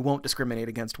who won't discriminate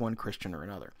against one Christian or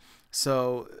another.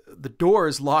 So the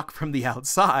doors lock from the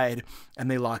outside, and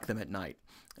they lock them at night.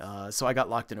 So I got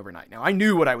locked in overnight. Now, I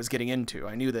knew what I was getting into.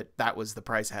 I knew that that was the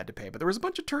price I had to pay. But there was a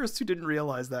bunch of tourists who didn't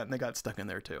realize that, and they got stuck in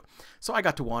there too. So I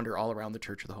got to wander all around the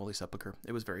Church of the Holy Sepulchre.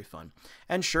 It was very fun.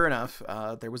 And sure enough,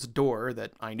 there was a door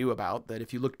that I knew about, that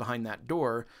if you looked behind that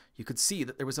door, you could see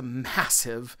that there was a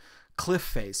massive cliff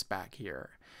face back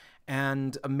here.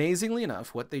 And amazingly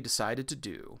enough, what they decided to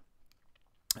do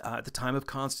at the time of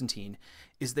Constantine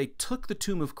is they took the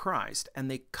tomb of Christ and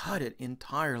they cut it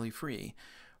entirely free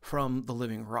from the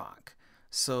living rock.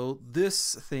 So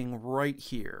this thing right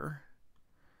here,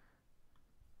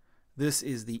 this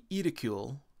is the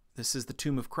edicule, this is the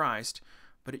tomb of Christ,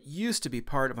 but it used to be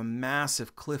part of a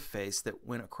massive cliff face that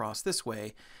went across this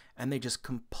way, and they just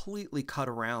completely cut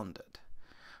around it.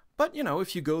 But, you know,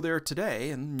 if you go there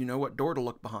today and you know what door to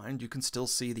look behind, you can still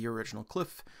see the original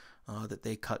cliff that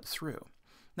they cut through.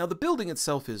 Now, the building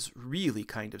itself is really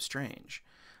kind of strange.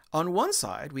 On one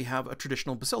side, we have a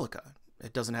traditional basilica.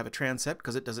 It doesn't have a transept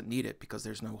because it doesn't need it because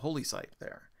there's no holy site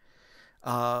there.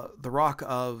 The Rock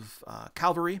of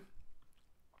Calvary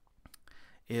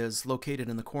is located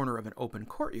in the corner of an open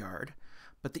courtyard,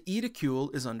 but the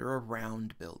edicule is under a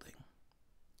round building.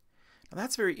 Now,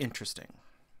 that's very interesting.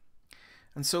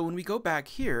 And so when we go back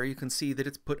here, you can see that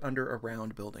it's put under a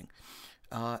round building.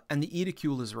 And the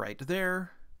edicule is right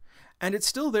there. And it's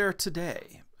still there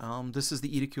today. This is the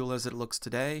edicule as it looks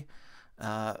today.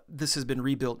 This has been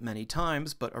rebuilt many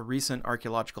times, but a recent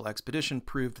archaeological expedition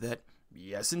proved that,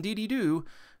 yes, indeedy do,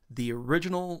 the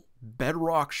original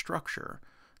bedrock structure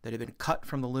that had been cut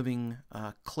from the living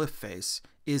cliff face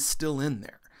is still in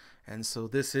there. And so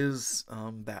this is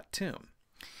that tomb.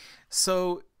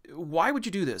 So why would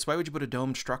you do this? Why would you put a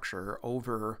domed structure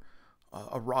over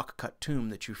a rock-cut tomb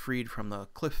that you freed from the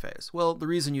cliff face? Well, the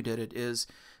reason you did it is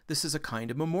this is a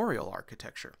kind of memorial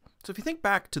architecture. So if you think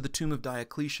back to the tomb of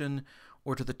Diocletian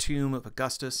or to the tomb of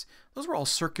Augustus, those were all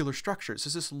circular structures.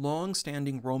 There's this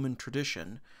long-standing Roman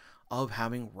tradition of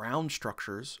having round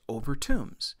structures over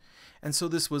tombs. And so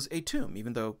this was a tomb,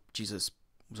 even though Jesus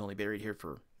was only buried here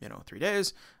for, 3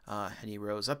 days, and he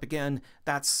rose up again.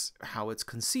 That's how it's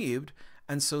conceived.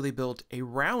 And so they built a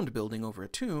round building over a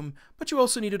tomb, but you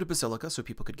also needed a basilica so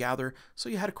people could gather. So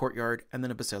you had a courtyard and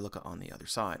then a basilica on the other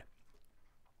side.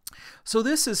 So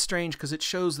this is strange because it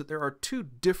shows that there are two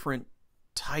different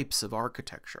types of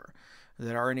architecture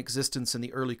that are in existence in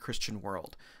the early Christian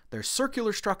world. They're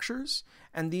circular structures,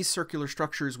 and these circular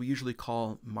structures we usually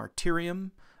call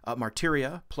martyria,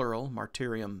 plural,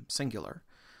 martyrium singular.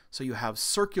 So you have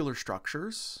circular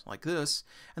structures like this,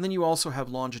 and then you also have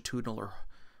longitudinal or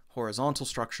horizontal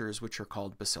structures, which are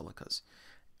called basilicas.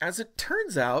 As it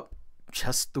turns out,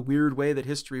 just the weird way that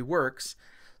history works,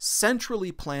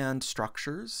 centrally planned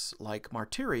structures like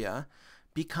martyria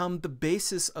become the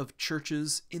basis of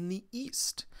churches in the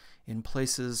East, in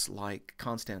places like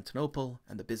Constantinople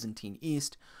and the Byzantine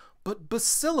East, but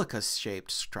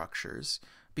basilica-shaped structures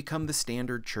become the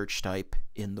standard church type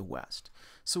in the West.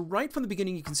 So right from the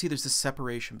beginning, you can see there's this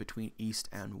separation between East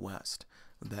and West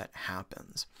that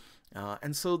happens.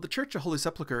 And so the Church of Holy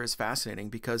Sepulchre is fascinating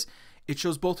because it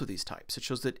shows both of these types. It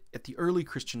shows that at the early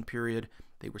Christian period,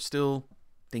 they were still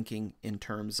thinking in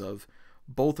terms of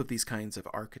both of these kinds of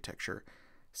architecture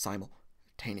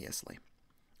simultaneously.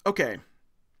 Okay,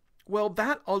 well,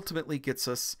 that ultimately gets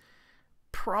us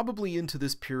probably into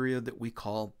this period that we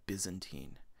call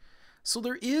Byzantine. So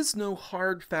there is no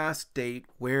hard, fast date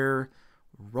where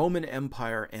Roman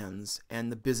Empire ends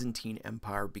and the Byzantine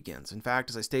Empire begins. In fact,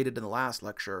 as I stated in the last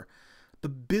lecture, the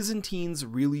Byzantines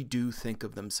really do think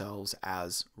of themselves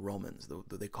as Romans, though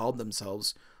they called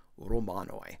themselves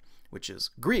Romanoi, which is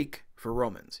Greek for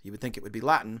Romans. You would think it would be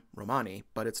Latin, Romani,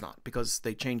 but it's not, because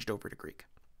they changed over to Greek.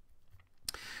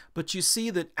 But you see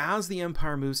that as the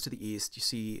empire moves to the east, you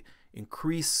see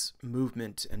increased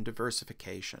movement and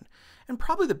diversification. And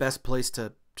probably the best place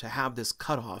to have this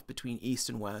cutoff between east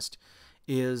and west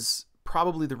is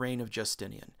probably the reign of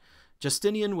Justinian.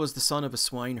 Justinian was the son of a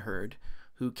swineherd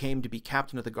who came to be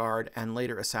captain of the guard and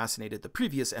later assassinated the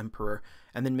previous emperor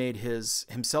and then made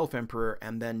himself emperor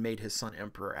and then made his son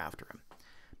emperor after him.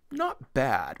 Not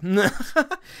bad.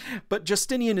 But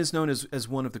Justinian is known as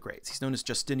one of the greats. He's known as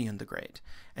Justinian the Great.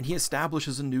 And he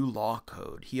establishes a new law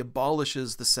code. He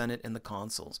abolishes the Senate and the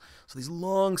consuls. So these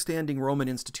long-standing Roman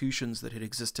institutions that had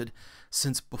existed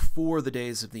since before the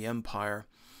days of the empire,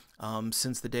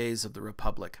 since the days of the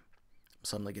Republic. I'm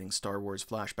suddenly getting Star Wars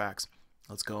flashbacks.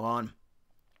 Let's go on.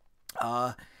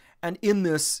 And in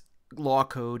this law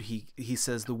code, he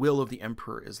says the will of the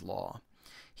emperor is law.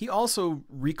 He also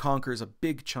reconquers a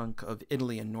big chunk of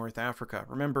Italy and North Africa.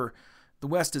 Remember, the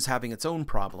West is having its own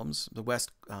problems. The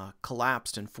West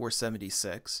collapsed in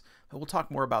 476. We'll talk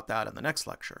more about that in the next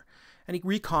lecture. And he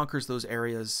reconquers those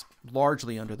areas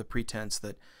largely under the pretense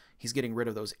that he's getting rid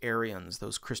of those Arians,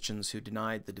 those Christians who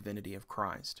denied the divinity of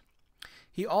Christ.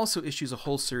 He also issues a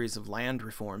whole series of land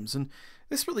reforms, and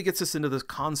this really gets us into the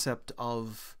concept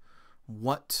of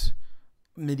what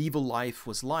medieval life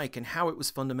was like and how it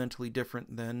was fundamentally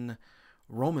different than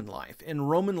Roman life. In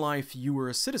Roman life, you were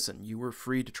a citizen. You were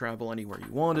free to travel anywhere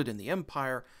you wanted in the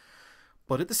empire,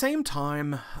 but at the same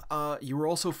time, you were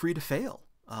also free to fail.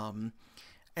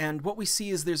 And what we see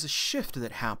is there's a shift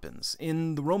that happens.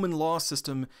 In the Roman law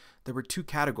system, there were two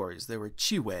categories. There were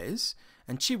cives,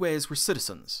 and cives were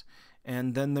citizens.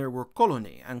 And then there were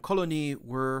coloni, and coloni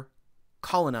were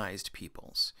colonized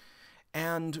peoples.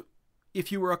 And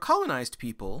if you were a colonized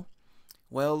people,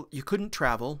 well, you couldn't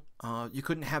travel, you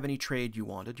couldn't have any trade you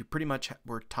wanted, you pretty much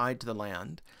were tied to the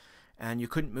land, and you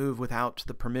couldn't move without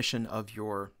the permission of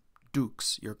your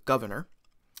dukes, your governor.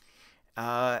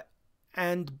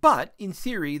 But in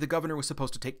theory, the governor was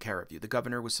supposed to take care of you. The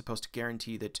governor was supposed to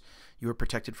guarantee that you were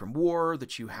protected from war,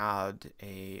 that you had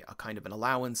a kind of an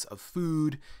allowance of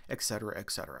food, etc.,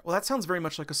 etc. Well, that sounds very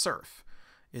much like a serf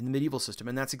in the medieval system,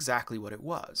 and that's exactly what it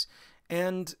was.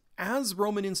 And as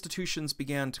Roman institutions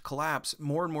began to collapse,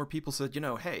 more and more people said,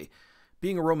 hey,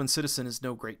 being a Roman citizen is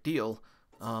no great deal.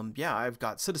 Yeah, I've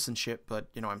got citizenship, but,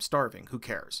 I'm starving. Who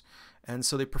cares? And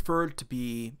so they preferred to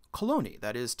be coloni,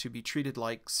 that is, to be treated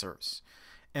like serfs.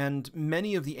 And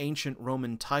many of the ancient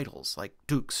Roman titles, like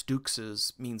dux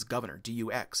means governor,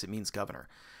 D-U-X, it means governor.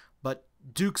 But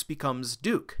dux becomes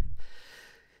duke.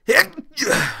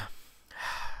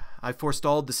 I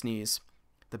forestalled the sneeze.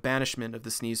 The banishment of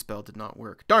the sneeze spell did not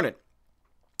work. Darn it!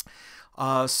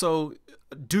 So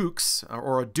dux,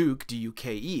 or a duke,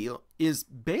 D-U-K-E, is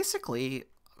basically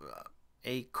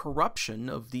a corruption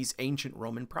of these ancient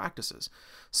Roman practices.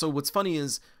 So what's funny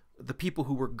is the people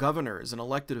who were governors and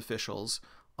elected officials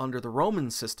under the Roman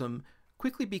system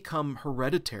quickly become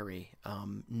hereditary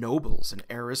nobles and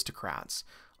aristocrats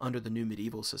under the new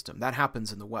medieval system. That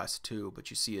happens in the West too, but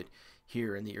you see it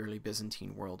here in the early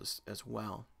Byzantine world as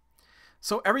well.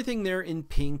 So everything there in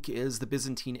pink is the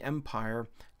Byzantine Empire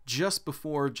just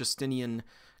before Justinian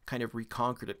kind of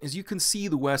reconquered it. As you can see,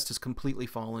 the West has completely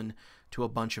fallen to a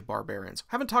bunch of barbarians.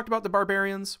 Haven't talked about the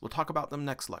barbarians. We'll talk about them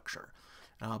next lecture,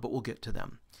 but we'll get to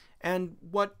them. And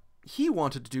what he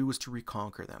wanted to do was to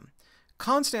reconquer them.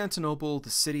 Constantinople, the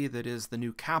city that is the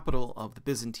new capital of the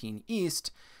Byzantine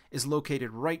East, is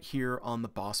located right here on the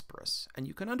Bosporus. And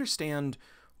you can understand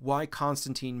why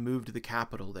Constantine moved the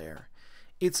capital there.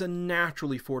 It's a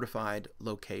naturally fortified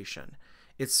location.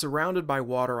 It's surrounded by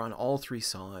water on all three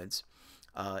sides.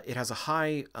 It has a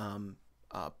high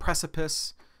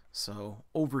precipice. So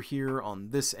over here on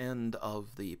this end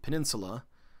of the peninsula,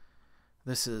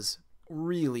 this is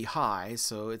really high,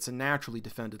 so it's a naturally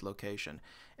defended location.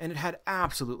 And it had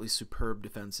absolutely superb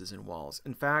defenses and walls.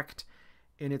 In fact,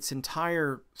 in its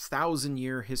entire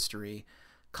 1,000-year history,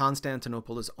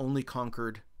 Constantinople is only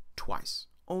conquered twice.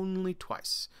 Only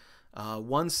twice.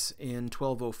 Once in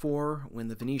 1204 when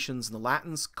the Venetians and the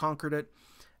Latins conquered it,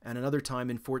 and another time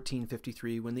in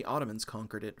 1453 when the Ottomans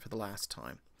conquered it for the last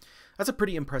time. That's a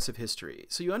pretty impressive history.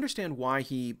 So you understand why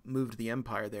he moved the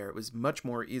empire there. It was much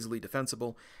more easily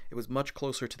defensible. It was much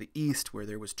closer to the east where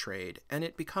there was trade. And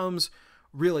it becomes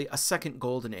really a second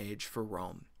golden age for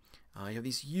Rome. You have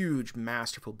these huge,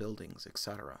 masterful buildings,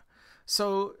 etc.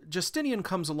 So Justinian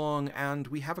comes along and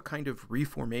we have a kind of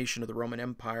reformation of the Roman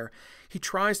Empire. He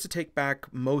tries to take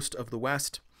back most of the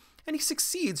West, and he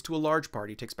succeeds to a large part.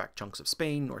 He takes back chunks of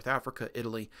Spain, North Africa,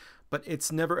 Italy, but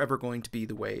it's never ever going to be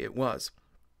the way it was.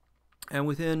 And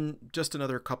within just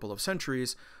another couple of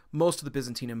centuries, most of the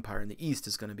Byzantine Empire in the East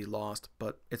is going to be lost,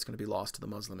 but it's going to be lost to the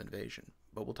Muslim invasion.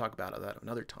 But we'll talk about that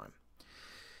another time.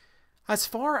 As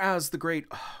far as the great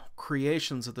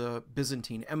creations of the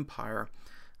Byzantine Empire,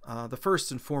 the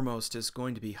first and foremost is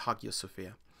going to be Hagia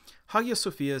Sophia. Hagia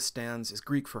Sophia is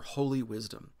Greek for holy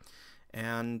wisdom.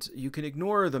 And you can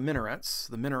ignore the minarets.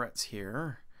 The minarets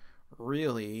here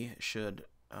really should,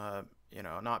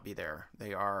 not be there.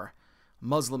 They are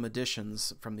Muslim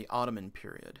additions from the Ottoman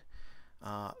period.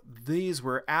 These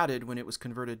were added when it was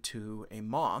converted to a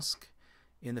mosque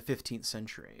in the 15th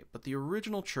century. But the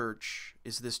original church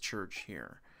is this church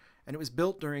here. And it was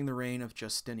built during the reign of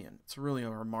Justinian. It's really a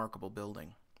remarkable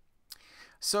building.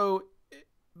 So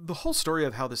the whole story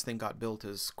of how this thing got built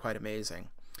is quite amazing.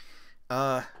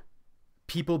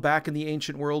 People back in the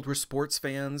ancient world were sports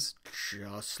fans,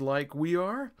 just like we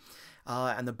are.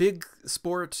 And the big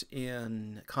sport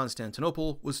in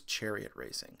Constantinople was chariot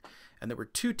racing. And there were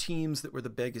two teams that were the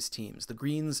biggest teams, the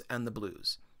Greens and the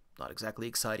Blues. Not exactly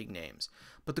exciting names.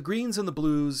 But the Greens and the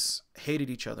Blues hated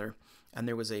each other, and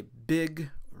there was a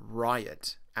big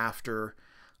riot after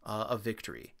a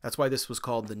victory. That's why this was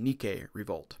called the Nike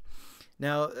Revolt.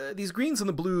 Now, these Greens and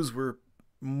the Blues were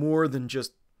more than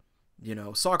just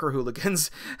soccer hooligans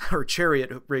or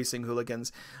chariot racing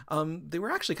hooligans. They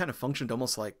were actually kind of functioned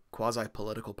almost like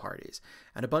quasi-political parties.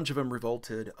 And a bunch of them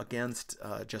revolted against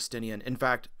Justinian. In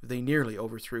fact, they nearly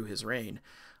overthrew his reign.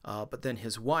 But then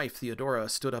his wife, Theodora,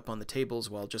 stood up on the tables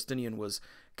while Justinian was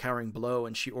cowering below,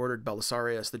 and she ordered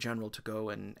Belisarius, the general, to go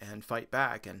and fight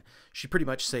back. And she pretty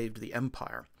much saved the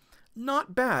empire.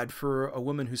 Not bad for a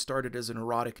woman who started as an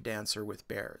erotic dancer with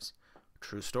bears.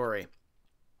 True story.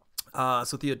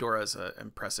 So Theodora is an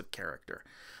impressive character.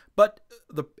 But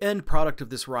the end product of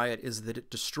this riot is that it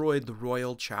destroyed the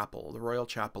royal chapel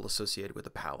associated with the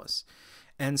palace.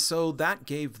 And so that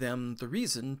gave them the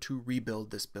reason to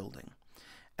rebuild this building.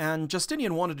 And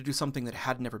Justinian wanted to do something that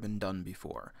had never been done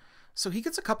before. So he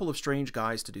gets a couple of strange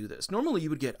guys to do this. Normally you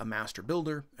would get a master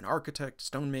builder, an architect,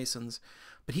 stonemasons,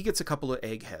 but he gets a couple of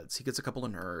eggheads. He gets a couple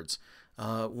of nerds.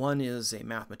 One is a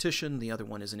mathematician, the other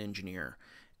one is an engineer.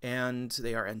 And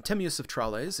they are Anthemius of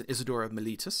Tralles and Isidore of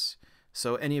Miletus.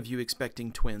 So any of you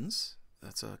expecting twins,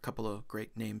 that's a couple of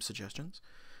great name suggestions.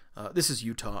 This is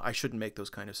Utah. I shouldn't make those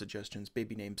kind of suggestions,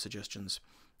 baby name suggestions.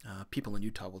 People in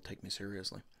Utah will take me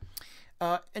seriously.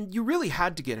 And you really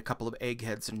had to get a couple of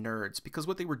eggheads and nerds because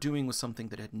what they were doing was something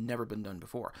that had never been done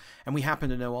before. And we happen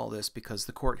to know all this because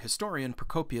the court historian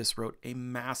Procopius wrote a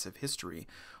massive history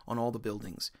on all the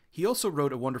buildings. He also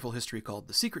wrote a wonderful history called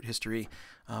The Secret History,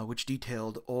 which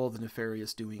detailed all the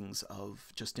nefarious doings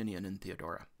of Justinian and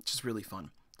Theodora, which is really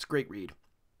fun. It's a great read.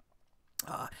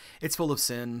 It's full of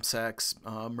sin, sex,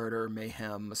 murder,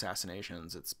 mayhem,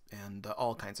 assassinations, and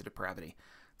all kinds of depravity.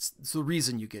 It's the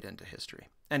reason you get into history.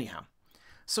 Anyhow,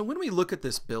 so when we look at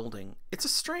this building, it's a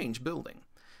strange building.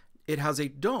 It has a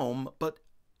dome, but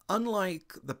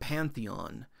unlike the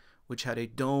Pantheon, which had a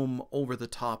dome over the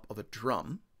top of a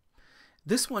drum,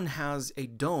 this one has a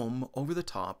dome over the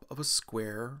top of a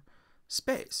square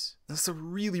space. That's a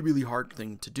really, really hard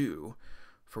thing to do,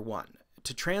 for one.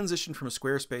 To transition from a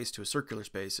square space to a circular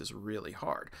space is really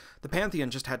hard. The Pantheon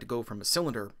just had to go from a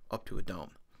cylinder up to a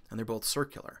dome, and they're both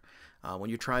circular. When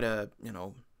you try to,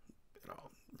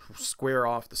 square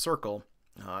off the circle,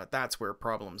 that's where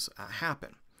problems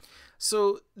happen.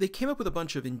 So they came up with a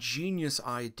bunch of ingenious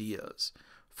ideas.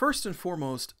 First and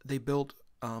foremost, they built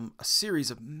a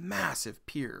series of massive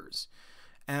piers.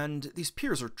 And these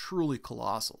piers are truly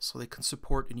colossal, so they can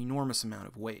support an enormous amount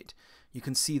of weight. You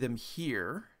can see them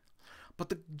here. But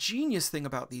the genius thing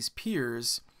about these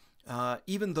piers,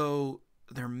 even though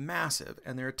they're massive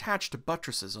and they're attached to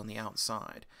buttresses on the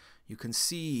outside, you can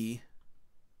see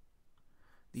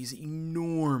these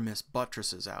enormous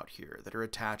buttresses out here that are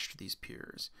attached to these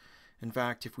piers. In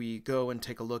fact, if we go and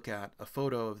take a look at a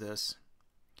photo of this,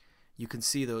 you can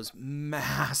see those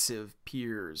massive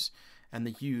piers and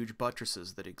the huge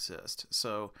buttresses that exist.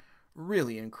 So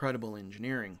really incredible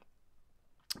engineering.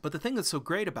 But the thing that's so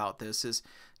great about this is,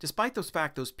 despite the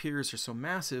fact those piers are so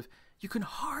massive, you can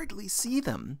hardly see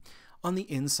them on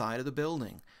the inside of the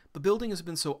building. The building has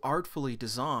been so artfully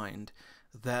designed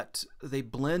that they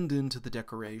blend into the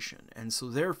decoration. And so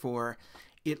therefore,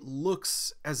 it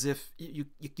looks as if you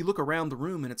look around the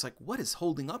room and it's like, what is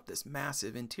holding up this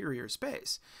massive interior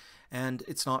space? And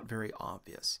it's not very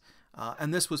obvious.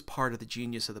 And this was part of the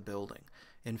genius of the building.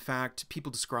 In fact,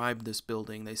 people described this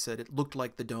building. They said it looked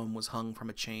like the dome was hung from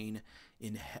a chain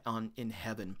in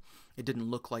heaven. It didn't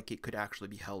look like it could actually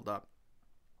be held up.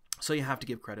 So you have to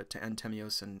give credit to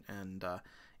Anthemius and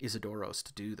Isidoros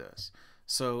to do this.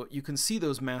 So you can see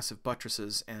those massive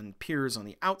buttresses and piers on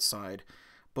the outside,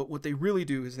 but what they really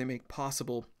do is they make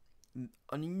possible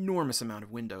an enormous amount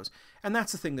of windows. And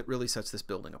that's the thing that really sets this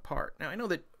building apart. Now, I know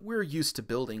that we're used to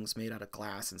buildings made out of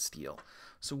glass and steel.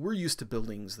 So we're used to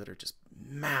buildings that are just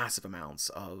massive amounts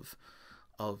of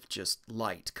just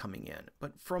light coming in.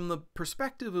 But from the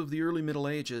perspective of the early Middle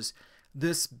Ages,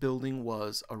 this building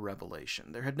was a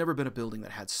revelation. There had never been a building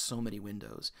that had so many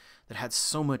windows, that had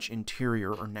so much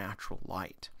interior or natural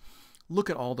light. Look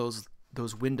at all those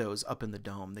windows up in the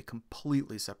dome. They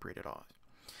completely separate it off.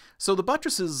 So the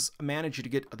buttresses manage you to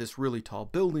get this really tall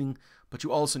building, but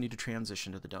you also need to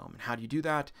transition to the dome. And how do you do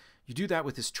that? You do that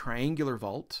with this triangular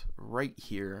vault right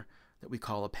here that we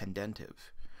call a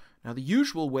pendentive. Now, the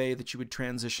usual way that you would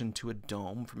transition to a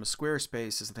dome from a square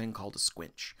space is a thing called a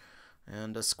squinch.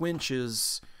 And a squinch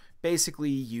is basically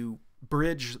you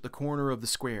bridge the corner of the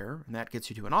square, and that gets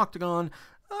you to an octagon.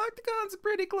 Octagon's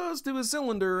pretty close to a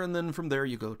cylinder, and then from there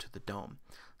you go to the dome.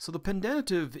 So the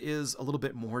pendentive is a little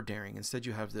bit more daring. Instead,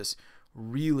 you have this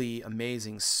really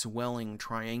amazing swelling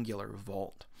triangular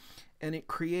vault. And it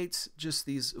creates just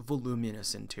these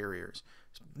voluminous interiors.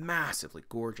 Massively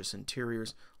gorgeous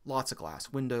interiors, lots of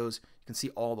glass windows. You can see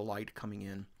all the light coming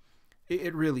in.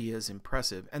 It really is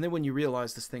impressive. And then when you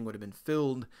realize this thing would have been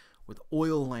filled with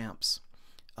oil lamps,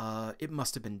 it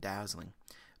must have been dazzling.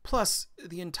 Plus,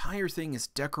 the entire thing is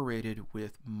decorated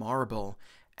with marble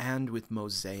and with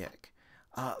mosaic.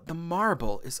 The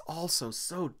marble is also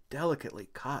so delicately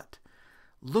cut.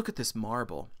 Look at this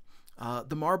marble.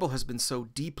 The marble has been so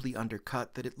deeply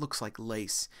undercut that it looks like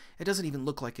lace. It doesn't even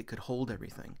look like it could hold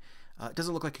everything. It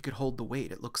doesn't look like it could hold the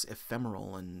weight. It looks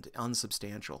ephemeral and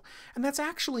unsubstantial. And that's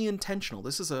actually intentional.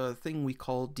 This is a thing we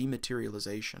call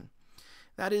dematerialization.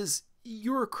 That is,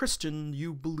 you're a Christian,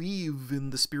 you believe in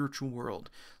the spiritual world.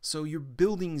 So your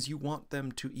buildings, you want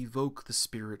them to evoke the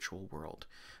spiritual world.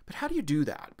 But how do you do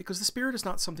that? Because the spirit is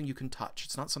not something you can touch.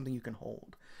 It's not something you can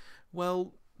hold.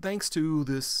 Well, thanks to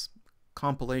this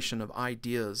compilation of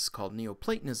ideas called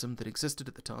Neoplatonism that existed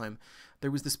at the time, there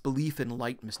was this belief in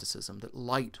light mysticism, that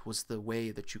light was the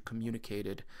way that you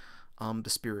communicated the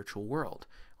spiritual world.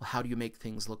 Well, how do you make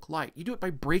things look light? You do it by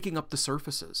breaking up the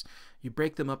surfaces. You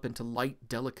break them up into light,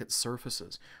 delicate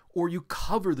surfaces, or you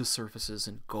cover the surfaces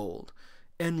in gold.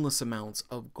 Endless amounts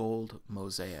of gold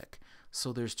mosaic.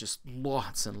 So there's just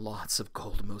lots and lots of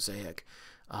gold mosaic.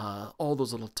 All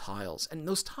those little tiles. And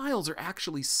those tiles are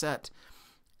actually set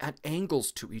at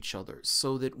angles to each other,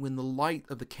 so that when the light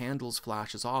of the candles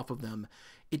flashes off of them,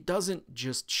 it doesn't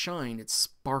just shine, it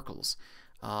sparkles.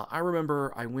 I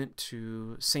remember I went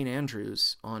to St.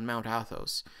 Andrew's on Mount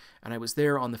Athos, and I was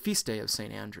there on the feast day of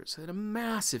St. Andrew's. They had a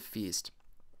massive feast,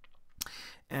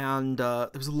 and there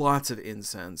was lots of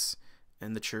incense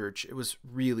in the church. It was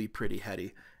really pretty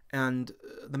heady. And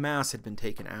the Mass had been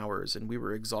taken hours, and we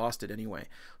were exhausted anyway.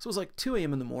 So it was like 2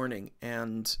 a.m. in the morning,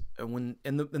 and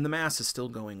the Mass is still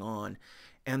going on.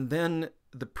 And then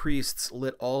the priests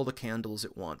lit all the candles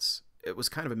at once. It was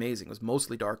kind of amazing. It was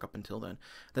mostly dark up until then.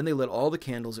 Then they lit all the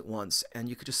candles at once, and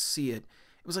you could just see it.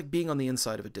 It was like being on the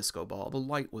inside of a disco ball. The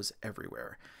light was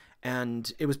everywhere,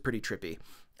 and it was pretty trippy.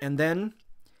 And then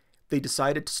they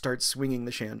decided to start swinging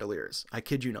the chandeliers. I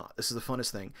kid you not. This is the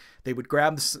funnest thing. They would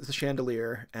grab the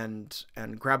chandelier and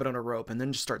grab it on a rope and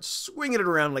then just start swinging it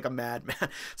around like a madman.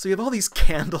 So you have all these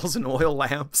candles and oil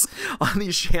lamps on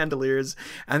these chandeliers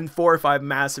and 4 or 5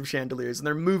 massive chandeliers, and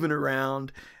they're moving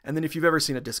around. And then if you've ever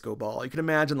seen a disco ball, you can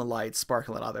imagine the lights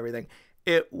sparkling off everything.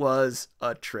 It was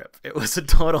a trip. It was a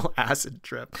total acid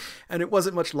trip. And it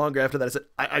wasn't much longer after that I said,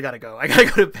 I gotta go. I gotta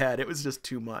go to bed. It was just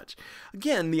too much.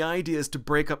 Again, the idea is to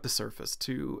break up the surface.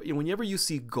 Whenever you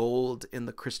see gold in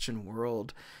the Christian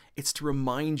world, it's to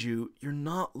remind you you're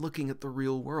not looking at the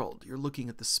real world. You're looking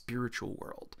at the spiritual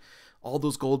world. All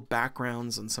those gold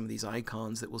backgrounds on some of these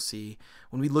icons that we'll see.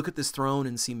 When we look at this throne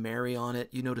and see Mary on it,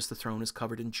 you notice the throne is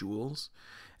covered in jewels,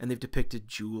 and they've depicted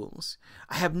jewels.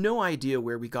 I have no idea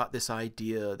where we got this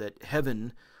idea that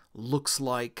heaven looks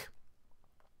like,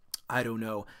 I don't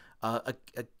know, a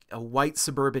white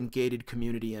suburban gated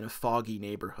community in a foggy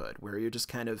neighborhood where you're just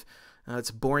kind of, it's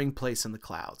a boring place in the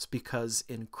clouds. Because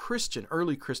in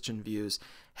early Christian views,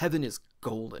 heaven is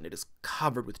golden. It is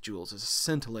covered with jewels. It's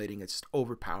scintillating. It's just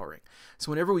overpowering.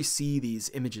 So whenever we see these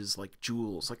images like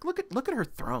jewels, like look at her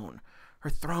throne. Her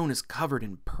throne is covered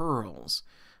in pearls.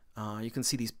 You can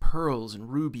see these pearls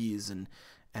and rubies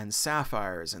and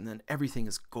sapphires, and then everything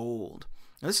is gold.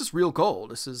 Now, this is real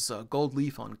gold. This is gold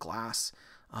leaf on glass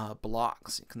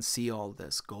blocks. You can see all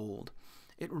this gold.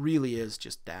 It really is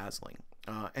just dazzling,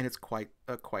 and it's quite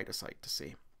a sight to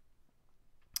see.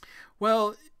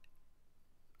 Well,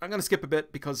 I'm going to skip a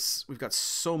bit because we've got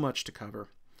so much to cover.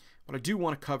 But I do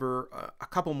want to cover a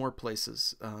couple more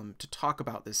places to talk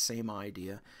about this same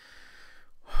idea.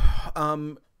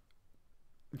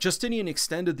 Justinian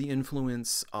extended the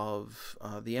influence of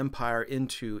the empire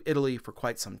into Italy for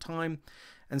quite some time,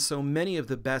 and so many of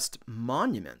the best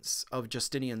monuments of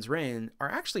Justinian's reign are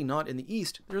actually not in the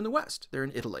East, they're in the West, they're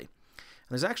in Italy. And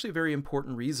there's actually a very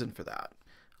important reason for that.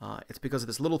 It's because of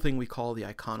this little thing we call the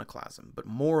iconoclasm, but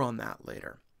more on that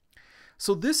later.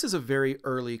 So this is a very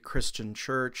early Christian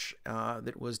church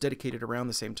that was dedicated around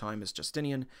the same time as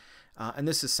Justinian, and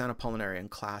this is San Apollinare in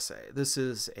Classe. This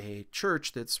is a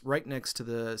church that's right next to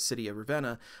the city of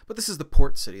Ravenna, but this is the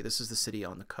port city. This is the city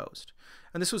on the coast.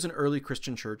 And this was an early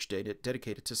Christian church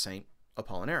dedicated to Saint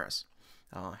Apollinaris,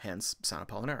 hence San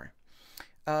Apollinare.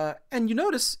 And you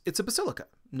notice it's a basilica.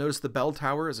 Notice the bell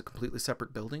tower is a completely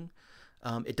separate building.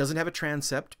 It doesn't have a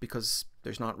transept because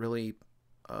there's not really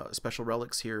special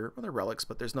relics here. Well, they're relics,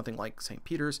 but there's nothing like St.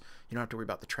 Peter's. You don't have to worry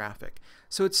about the traffic.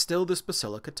 So it's still this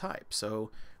basilica type.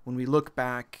 So when we look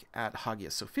back at Hagia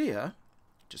Sophia,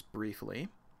 just briefly,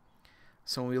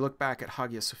 so when we look back at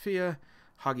Hagia Sophia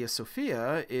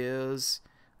is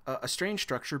a strange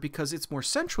structure because it's more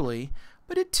centrally,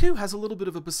 but it too has a little bit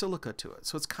of a basilica to it.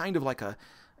 So it's kind of like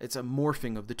it's a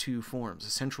morphing of the two forms, a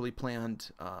centrally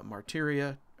planned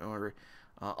martyria or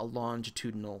a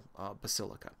longitudinal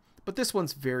basilica. But this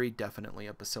one's very definitely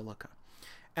a basilica.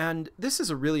 And this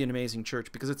is really an amazing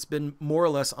church because it's been more or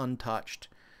less untouched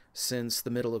since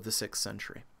the middle of the 6th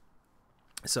century.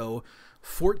 So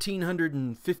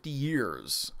 1,450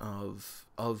 years of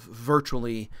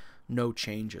virtually no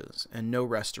changes and no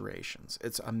restorations.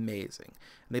 It's amazing.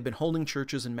 And they've been holding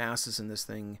churches and masses in this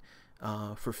thing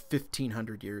for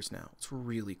 1,500 years now. It's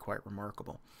really quite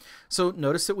remarkable. So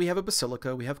notice that we have a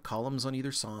basilica. We have columns on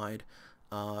either side.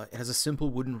 It has a simple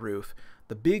wooden roof.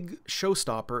 The big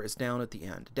showstopper is down at the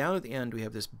end. Down at the end, we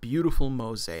have this beautiful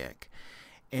mosaic.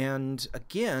 And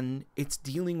again, it's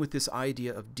dealing with this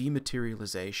idea of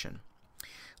dematerialization.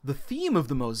 The theme of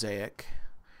the mosaic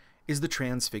is the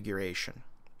Transfiguration.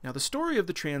 Now, the story of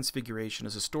the Transfiguration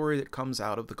is a story that comes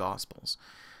out of the Gospels.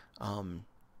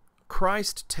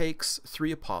 Christ takes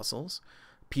 3 apostles,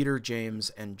 Peter, James,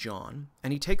 and John,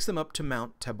 and he takes them up to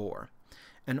Mount Tabor.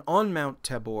 And on Mount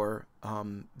Tabor,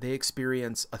 they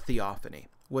experience a theophany.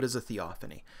 What is a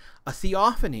theophany? A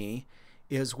theophany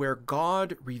is where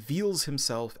God reveals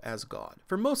himself as God.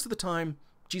 For most of the time,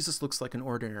 Jesus looks like an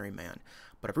ordinary man.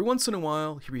 But every once in a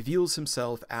while, he reveals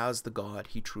himself as the God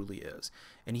he truly is.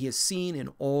 And he is seen in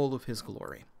all of his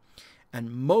glory.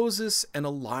 And Moses and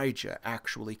Elijah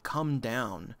actually come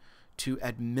down to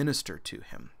administer to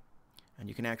him. And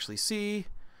you can actually see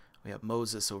we have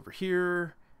Moses over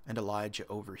here and Elijah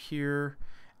over here.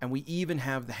 And we even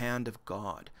have the hand of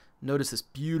God. Notice this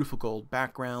beautiful gold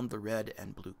background, the red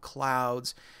and blue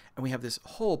clouds, and we have this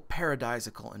whole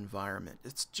paradisical environment.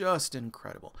 It's just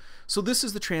incredible. So this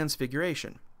is the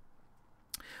Transfiguration.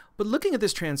 But looking at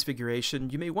this Transfiguration,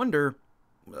 you may wonder,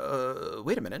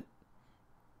 wait a minute.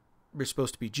 There's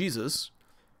supposed to be Jesus,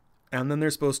 and then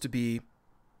there's supposed to be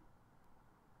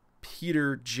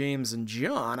Peter, James, and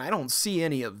John. I don't see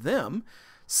any of them.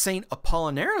 Saint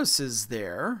Apollinaris is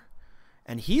there.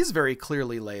 And he's very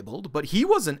clearly labeled, but he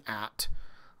wasn't at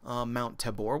Mount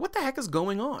Tabor. What the heck is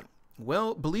going on?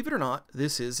 Well, believe it or not,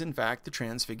 this is, in fact, the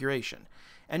Transfiguration.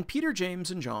 And Peter, James,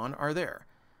 and John are there.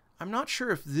 I'm not sure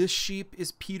if this sheep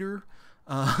is Peter,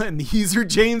 and these are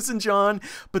James and John,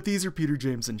 but these are Peter,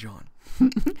 James, and John.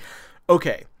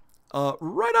 Okay,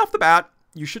 right off the bat,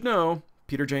 you should know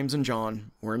Peter, James, and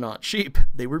John were not sheep.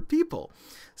 They were people.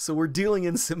 So we're dealing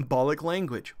in symbolic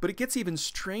language. But it gets even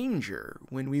stranger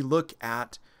when we look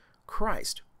at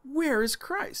Christ. Where is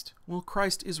Christ? Well,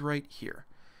 Christ is right here.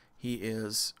 He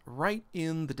is right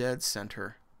in the dead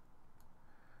center,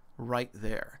 right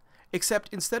there. Except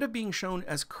instead of being shown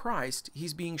as Christ,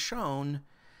 he's being shown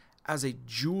as a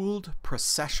jeweled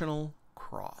processional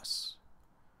cross.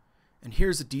 And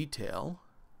here's a detail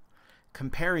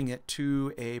comparing it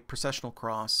to a processional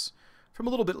cross from a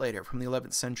little bit later, from the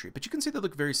 11th century. But you can see they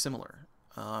look very similar.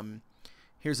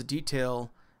 Here's a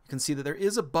detail. You can see that there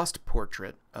is a bust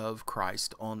portrait of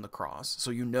Christ on the cross,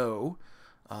 so you know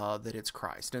that it's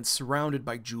Christ. And it's surrounded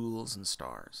by jewels and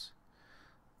stars.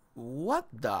 What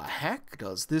the heck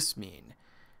does this mean?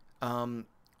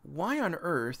 Why on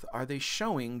earth are they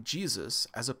showing Jesus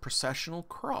as a processional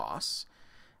cross?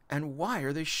 And why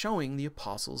are they showing the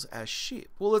apostles as sheep?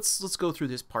 Well, let's go through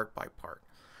this part by part.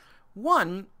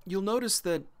 One, you'll notice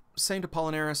that Saint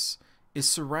Apollinaris is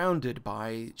surrounded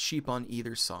by sheep on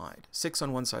either side. 6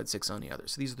 on one side, 6 on the other.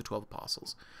 So these are the 12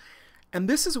 apostles. And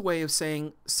this is a way of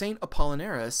saying Saint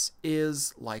Apollinaris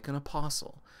is like an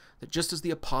apostle. That just as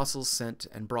the apostles sent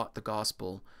and brought the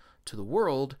gospel to the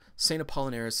world, Saint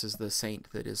Apollinaris is the saint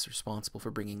that is responsible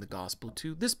for bringing the gospel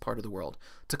to this part of the world,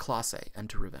 to Classe and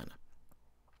to Ravenna.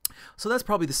 So that's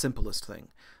probably the simplest thing.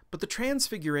 But the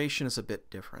Transfiguration is a bit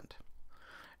different.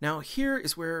 Now, here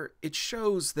is where it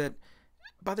shows that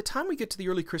by the time we get to the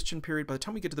early Christian period, by the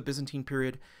time we get to the Byzantine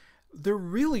period, they're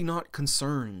really not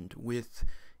concerned with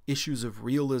issues of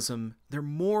realism. They're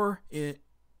more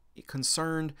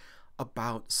concerned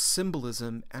about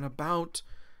symbolism and about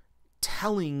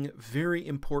telling very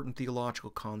important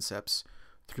theological concepts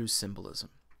through symbolism.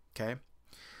 Okay?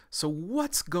 So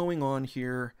what's going on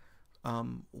here?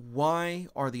 Why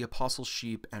are the apostles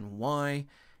sheep, and why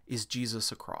is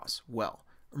Jesus a cross? Well,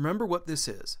 remember what this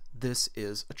is. This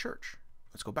is a church.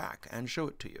 Let's go back and show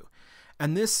it to you.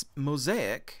 And this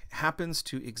mosaic happens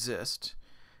to exist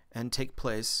and take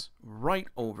place right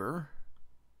over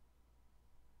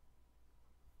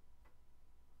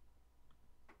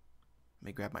let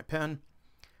me grab my pen,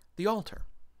 the altar.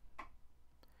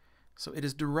 So it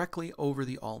is directly over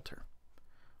the altar.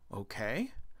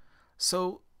 Okay,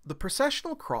 so the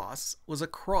processional cross was a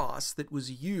cross that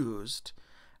was used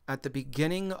at the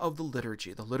beginning of the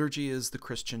liturgy. The liturgy is the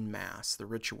Christian Mass, the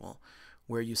ritual,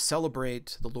 where you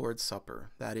celebrate the Lord's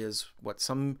Supper. That is what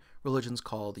some religions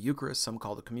call the Eucharist, some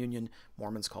call the communion,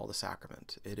 Mormons call the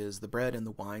sacrament. It is the bread and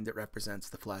the wine that represents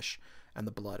the flesh and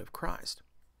the blood of Christ.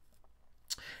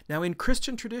 Now, in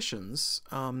Christian traditions,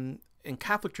 in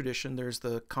Catholic tradition, there's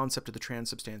the concept of the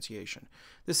transubstantiation.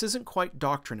 This isn't quite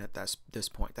doctrine at this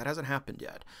point. That hasn't happened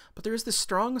yet. But there is this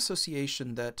strong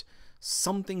association that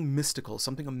something mystical,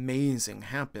 something amazing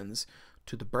happens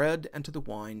to the bread and to the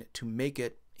wine to make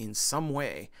it, in some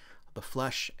way, the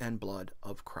flesh and blood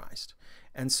of Christ.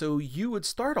 And so you would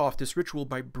start off this ritual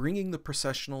by bringing the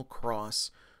processional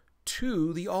cross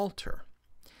to the altar.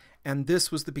 And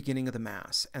this was the beginning of the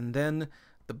Mass. And then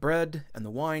the bread and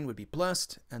the wine would be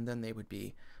blessed, and then they would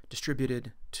be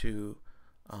distributed to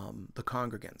the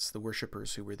congregants, the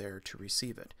worshipers who were there to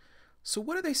receive it. So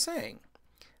what are they saying?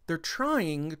 They're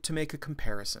trying to make a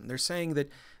comparison. They're saying that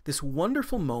this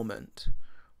wonderful moment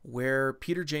where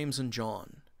Peter, James, and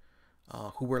John,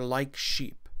 who were like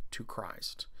sheep to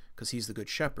Christ, because he's the good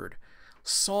shepherd,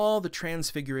 saw the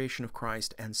transfiguration of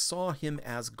Christ and saw him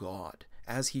as God,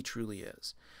 as he truly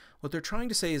is. What they're trying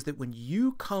to say is that when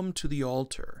you come to the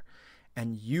altar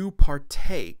and you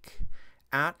partake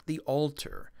at the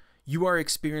altar, you are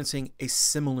experiencing a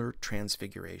similar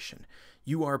transfiguration.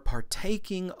 You are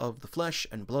partaking of the flesh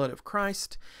and blood of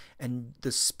Christ, and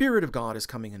the Spirit of God is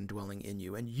coming and dwelling in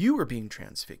you, and you are being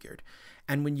transfigured.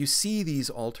 And when you see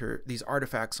these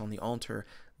artifacts on the altar,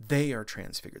 they are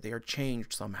transfigured. They are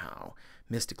changed somehow,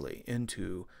 mystically,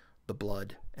 into the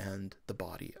blood and the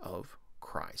body of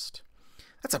Christ.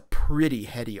 That's a pretty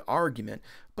heady argument,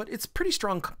 but it's a pretty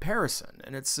strong comparison,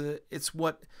 and it's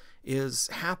what is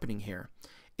happening here.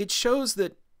 It shows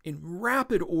that in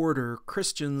rapid order,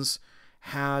 Christians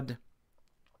had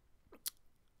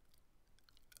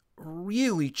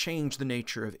really changed the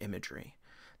nature of imagery,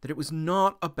 that it was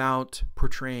not about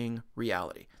portraying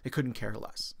reality. They couldn't care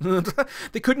less.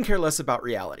 They couldn't care less about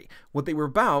reality. What they were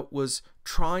about was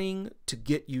trying to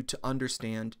get you to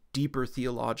understand deeper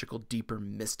theological, deeper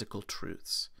mystical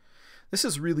truths. This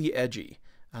is really edgy.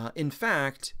 In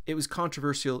fact, it was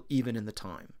controversial even in the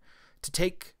time. To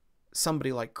take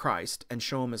somebody like Christ and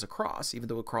show him as a cross, even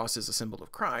though a cross is a symbol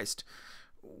of Christ,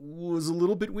 was a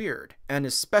little bit weird. And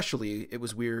especially it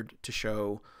was weird to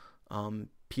show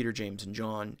Peter, James, and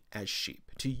John as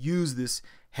sheep, to use this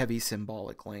heavy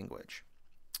symbolic language.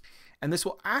 And this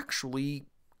will actually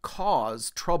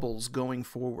cause troubles going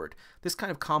forward. This kind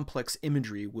of complex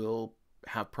imagery will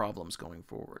have problems going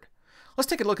forward. Let's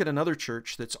take a look at another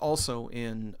church that's also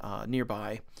in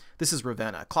nearby. This is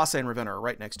Ravenna. Classe and Ravenna are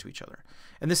right next to each other.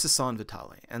 And this is San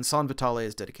Vitale. And San Vitale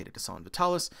is dedicated to San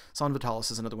Vitalis. San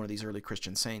Vitalis is another one of these early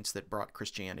Christian saints that brought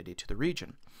Christianity to the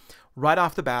region. Right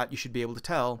off the bat, you should be able to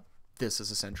tell this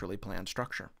is a centrally planned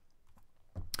structure.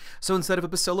 So instead of a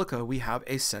basilica, we have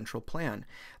a central plan.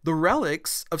 The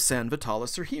relics of San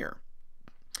Vitalis are here.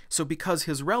 So because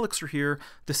his relics are here,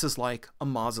 this is like a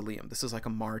mausoleum. This is like a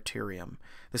martyrium.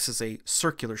 This is a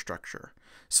circular structure.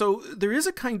 So there is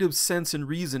a kind of sense and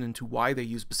reason into why they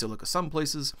use basilica some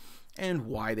places and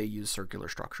why they use circular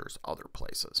structures other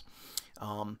places.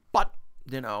 But,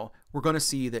 you know, we're going to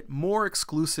see that more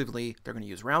exclusively they're going to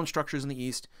use round structures in the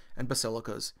east and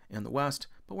basilicas in the west,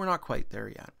 but we're not quite there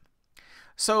yet.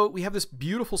 So we have this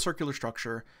beautiful circular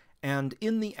structure, and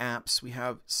in the apse we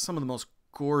have some of the most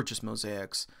gorgeous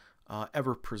mosaics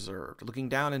ever preserved, looking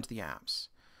down into the apse.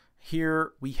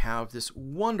 Here we have this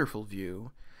wonderful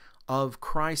view of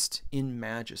Christ in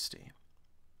majesty.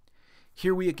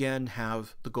 Here we again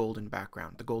have the golden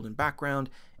background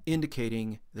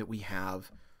indicating that we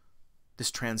have this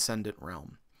transcendent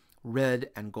realm, red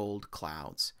and gold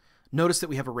clouds. Notice that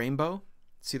we have a rainbow.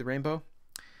 See the rainbow?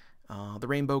 The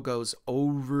rainbow goes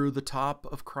over the top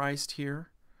of Christ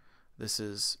here. This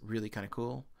is really kind of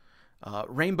cool.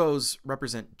 Rainbows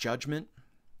represent judgment.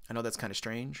 I know that's kind of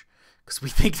strange because we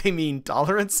think they mean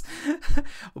tolerance.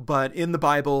 But in the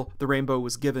Bible, the rainbow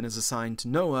was given as a sign to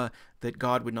Noah that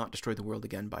God would not destroy the world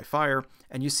again by fire.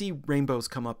 And you see rainbows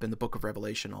come up in the book of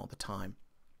Revelation all the time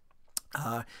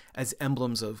as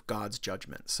emblems of God's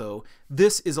judgment. So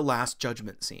this is a last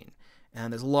judgment scene.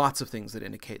 And there's lots of things that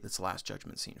indicate this last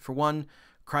judgment scene. For one,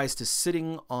 Christ is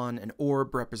sitting on an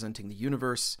orb representing the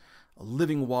universe.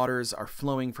 Living waters are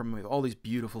flowing from him with all these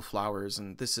beautiful flowers,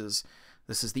 and this is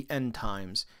the end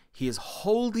times. He is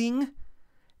holding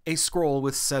a scroll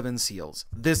with 7 seals.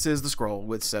 This is the scroll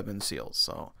with 7 seals.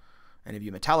 So any of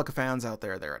you Metallica fans out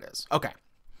there, there it is. Okay.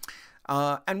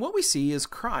 And what we see is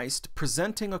Christ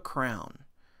presenting a crown.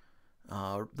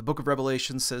 The book of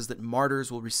Revelation says that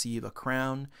martyrs will receive a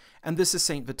crown, and this is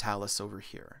St. Vitalis over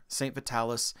here. St.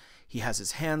 Vitalis, he has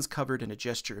his hands covered in a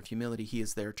gesture of humility. He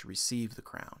is there to receive the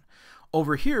crown.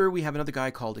 Over here, we have another guy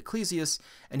called Ecclesias,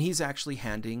 and he's actually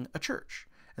handing a church.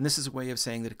 And this is a way of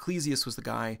saying that Ecclesias was the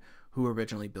guy who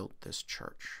originally built this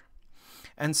church.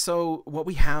 And so what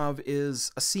we have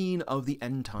is a scene of the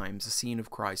end times, a scene of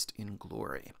Christ in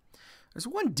glory. There's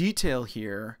one detail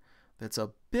here that's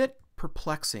a bit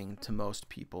perplexing to most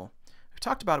people. I've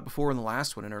talked about it before in the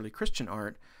last one in early Christian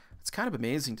art. It's kind of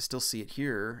amazing to still see it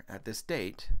here at this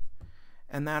date,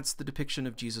 and that's the depiction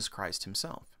of Jesus Christ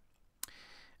himself.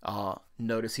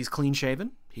 Notice he's clean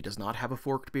shaven. He does not have a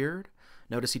forked beard.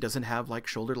 Notice he doesn't have like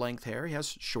shoulder length hair. He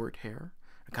has short hair,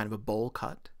 kind of a bowl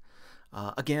cut.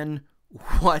 Again,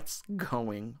 what's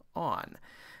going on?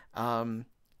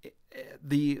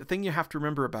 The thing you have to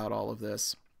remember about all of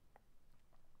this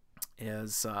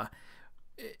is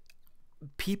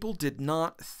people did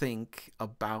not think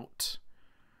about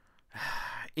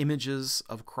images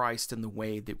of Christ in the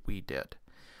way that we did.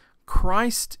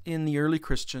 Christ in the early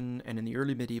Christian and in the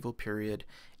early medieval period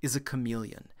is a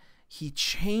chameleon. He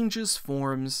changes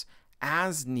forms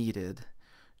as needed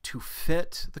to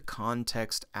fit the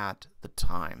context at the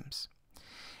times.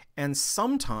 And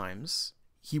sometimes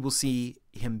you will see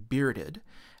him bearded,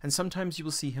 and sometimes you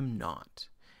will see him not.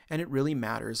 And it really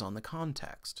matters on the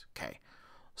context. Okay,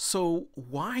 so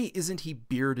why isn't he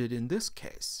bearded in this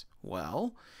case?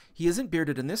 Well, he isn't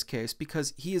bearded in this case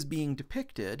because he is being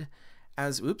depicted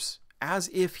as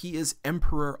if he is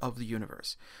emperor of the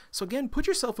universe. So again, put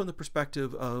yourself in the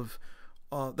perspective of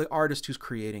the artist who's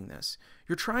creating this.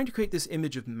 You're trying to create this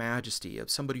image of majesty, of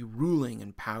somebody ruling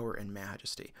in power and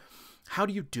majesty. How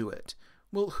do you do it?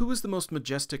 Well, who is the most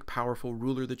majestic, powerful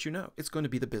ruler that you know? It's going to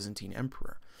be the Byzantine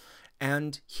emperor.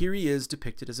 And here he is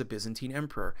depicted as a Byzantine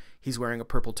emperor. He's wearing a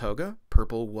purple toga.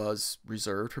 Purple was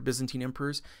reserved for Byzantine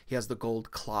emperors. He has the gold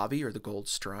clavi, or the gold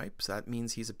stripes. That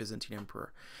means he's a Byzantine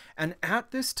emperor. And at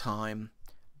this time,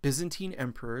 Byzantine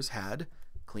emperors had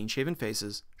clean-shaven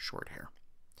faces, short hair.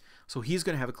 So he's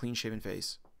going to have a clean-shaven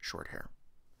face, short hair.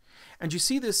 And you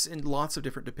see this in lots of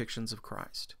different depictions of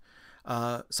Christ.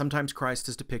 Sometimes Christ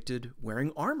is depicted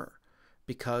wearing armor,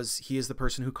 because he is the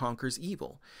person who conquers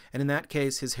evil. And in that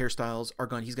case, his hairstyles are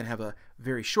gone. He's going to have a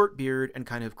very short beard and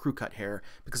kind of crew-cut hair,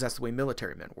 because that's the way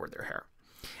military men wore their hair.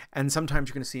 And sometimes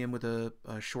you're going to see him with a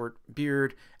short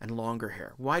beard and longer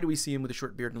hair. Why do we see him with a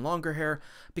short beard and longer hair?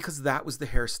 Because that was the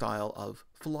hairstyle of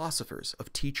philosophers,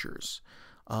 of teachers,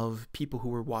 of people who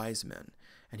were wise men.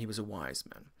 And he was a wise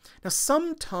man. Now,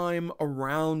 sometime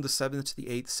around the 7th to the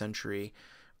 8th century,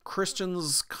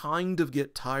 Christians kind of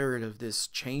get tired of this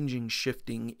changing,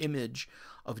 shifting image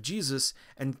of Jesus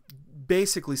and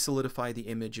basically solidify the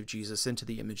image of Jesus into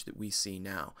the image that we see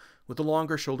now, with the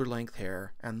longer shoulder-length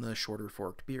hair and the shorter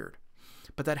forked beard.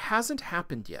 But that hasn't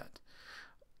happened yet.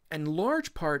 In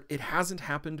large part, it hasn't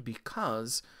happened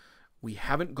because we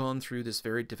haven't gone through this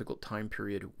very difficult time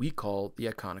period we call the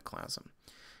iconoclasm.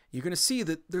 You're going to see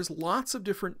that there's lots of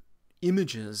different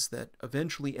images that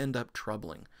eventually end up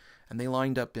troubling. And they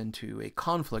lined up into a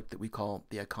conflict that we call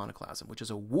the iconoclasm, which is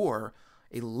a war,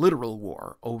 a literal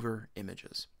war over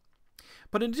images.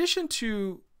 But in addition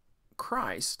to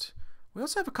Christ, we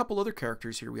also have a couple other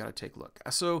characters here we ought to take a look.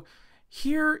 So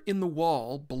here in the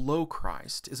wall below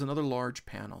Christ is another large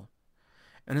panel.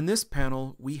 And in this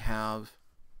panel, we have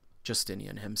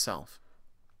Justinian himself.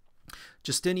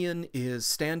 Justinian is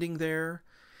standing there.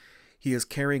 He is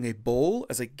carrying a bowl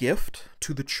as a gift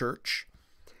to the church.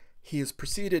 He is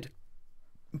preceded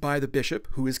by the bishop,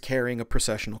 who is carrying a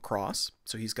processional cross.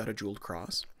 So he's got a jeweled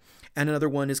cross. And another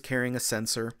one is carrying a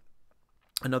censer.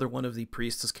 Another one of the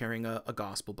priests is carrying a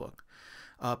gospel book.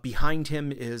 Behind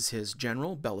him is his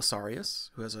general, Belisarius,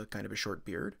 who has a kind of a short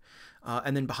beard.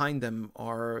 And then behind them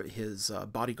are his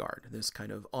bodyguard, this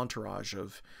kind of entourage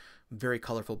of very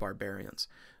colorful barbarians.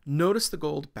 Notice the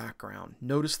gold background.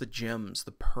 Notice the gems,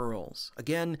 the pearls.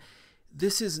 Again,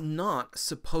 this is not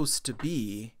supposed to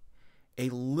be a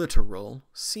literal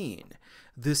scene.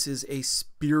 This is a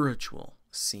spiritual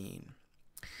scene.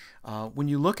 When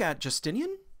you look at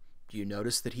Justinian, do you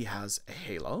notice that he has a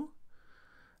halo?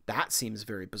 That seems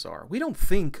very bizarre. We don't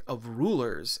think of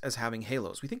rulers as having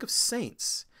halos. We think of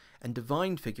saints and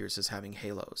divine figures as having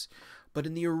halos. But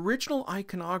in the original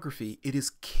iconography, it is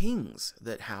kings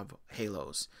that have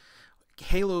halos.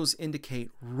 Halos indicate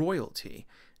royalty,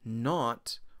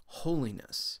 not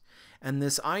holiness. And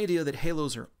this idea that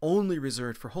halos are only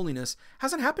reserved for holiness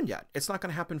hasn't happened yet. It's not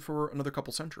going to happen for another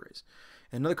couple centuries.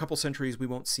 In another couple centuries, we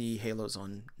won't see halos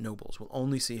on nobles. We'll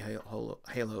only see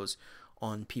halos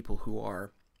on people who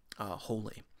are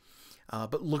holy.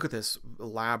 But look at this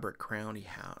elaborate crown he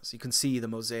has. You can see the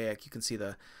mosaic. You can see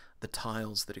the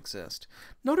tiles that exist.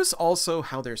 Notice also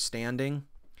how they're standing.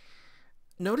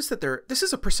 Notice that this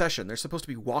is a procession. They're supposed to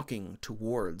be walking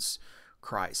towards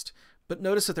Christ. But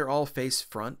notice that they're all face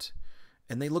front.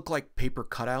 And they look like paper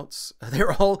cutouts.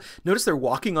 Notice they're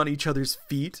walking on each other's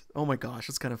feet. Oh my gosh,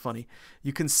 it's kind of funny.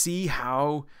 You can see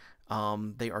how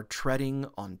They are treading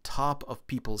on top of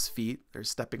people's feet. They're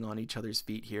stepping on each other's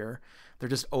feet here. They're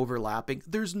just overlapping.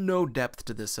 There's no depth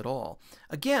to this at all.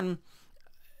 Again,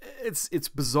 it's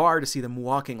bizarre to see them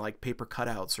walking like paper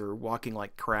cutouts or walking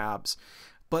like crabs.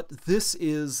 But this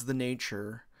is the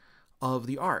nature of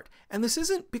the art. And this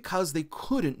isn't because they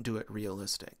couldn't do it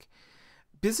realistic.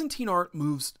 Byzantine art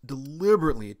moves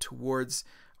deliberately towards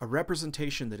a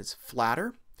representation that is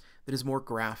flatter, that is more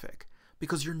graphic,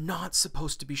 because you're not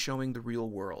supposed to be showing the real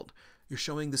world. You're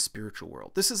showing the spiritual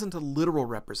world. This isn't a literal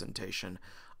representation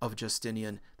of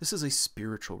Justinian. This is a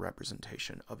spiritual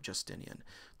representation of Justinian.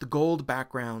 The gold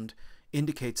background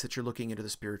indicates that you're looking into the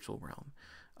spiritual realm.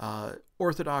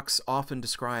 Orthodox often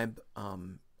describe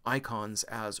icons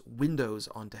as windows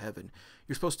onto heaven.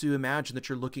 You're supposed to imagine that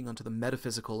you're looking onto the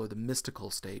metaphysical or the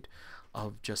mystical state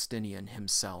of Justinian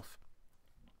himself.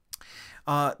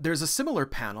 There's a similar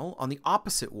panel on the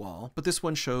opposite wall, but this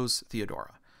one shows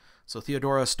Theodora. So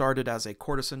Theodora started as a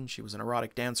courtesan. She was an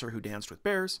erotic dancer who danced with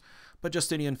bears, but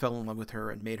Justinian fell in love with her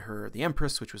and made her the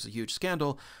empress, which was a huge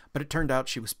scandal, but it turned out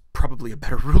she was probably a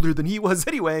better ruler than he was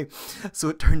anyway, so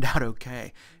it turned out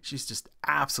okay. She's just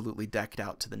absolutely decked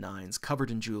out to the nines, covered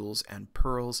in jewels and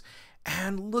pearls,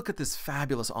 and look at this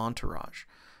fabulous entourage.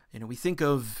 You know, we think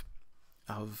of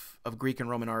Greek and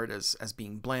Roman art as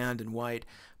being bland and white,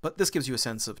 but this gives you a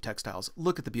sense of textiles.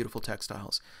 Look at the beautiful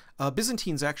textiles.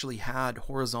 Byzantines actually had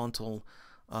horizontal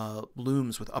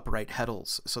looms with upright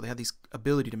heddles, so they had this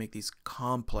ability to make these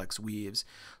complex weaves.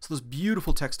 So those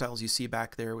beautiful textiles you see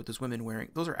back there with those women wearing,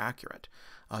 those are accurate.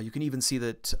 You can even see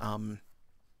that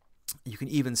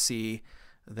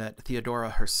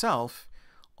Theodora herself,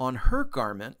 on her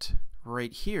garment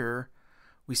right here,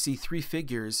 we see three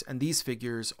figures, and these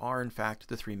figures are in fact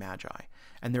the three magi,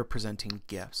 and they're presenting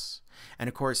gifts. And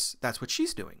of course, that's what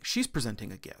she's doing. She's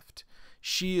presenting a gift.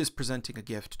 She is presenting a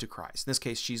gift to Christ. In this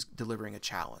case, she's delivering a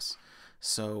chalice.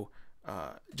 So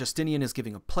Justinian is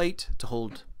giving a plate to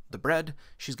hold the bread.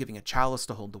 She's giving a chalice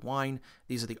to hold the wine.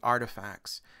 These are the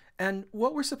artifacts. And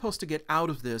what we're supposed to get out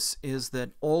of this is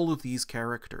that all of these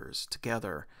characters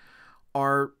together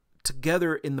are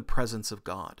together in the presence of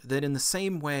God. That in the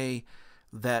same way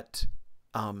that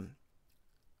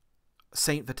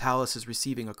Saint Vitalis is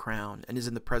receiving a crown and is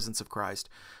in the presence of Christ,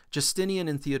 Justinian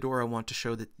and Theodora want to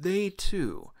show that they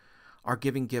too are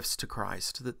giving gifts to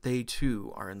Christ, that they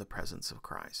too are in the presence of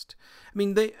Christ. I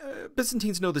mean,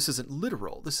 Byzantines know this isn't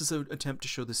literal. This is an attempt to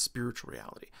show this spiritual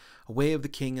reality, a way of the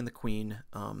king and the queen,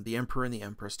 the emperor and the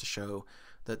empress, to show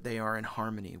that they are in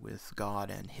harmony with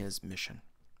God and his mission.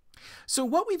 So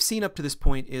what we've seen up to this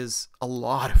point is a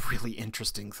lot of really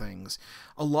interesting things.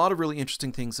 A lot of really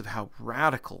interesting things of how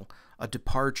radical a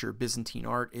departure Byzantine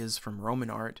art is from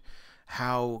Roman art,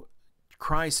 how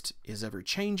Christ is ever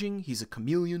changing. He's a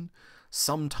chameleon.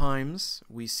 Sometimes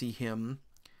we see him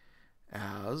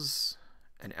as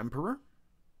an emperor.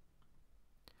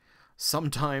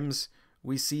 Sometimes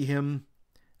we see him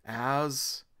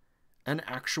as an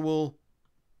actual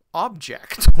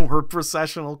object or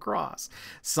processional cross.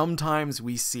 Sometimes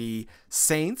we see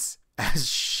saints as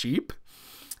sheep,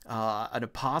 and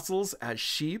apostles as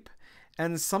sheep,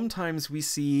 and sometimes we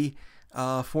see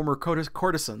former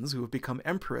courtesans who have become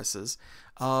empresses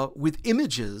with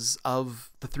images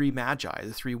of the three magi,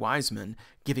 the three wise men,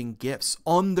 giving gifts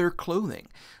on their clothing.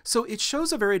 So it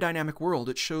shows a very dynamic world.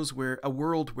 It shows a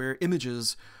world where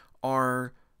images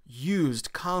are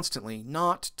used constantly,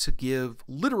 not to give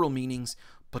literal meanings,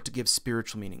 but to give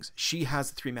spiritual meanings. She has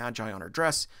the three magi on her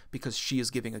dress because she is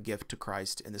giving a gift to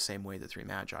Christ in the same way the three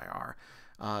magi are.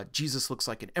 Jesus looks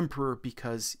like an emperor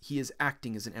because he is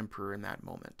acting as an emperor in that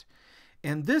moment.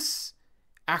 And this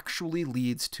actually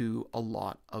leads to a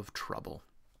lot of trouble.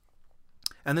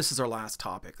 And this is our last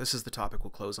topic. This is the topic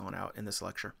we'll close on out in this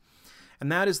lecture.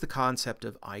 And that is the concept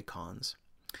of icons.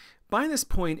 By this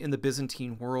point in the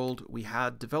Byzantine world, we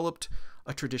had developed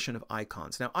a tradition of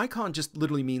icons. Now, icon just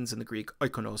literally means in the Greek,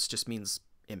 oikonos just means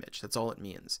image. That's all it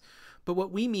means. But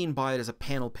what we mean by it is a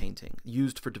panel painting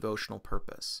used for devotional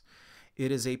purpose.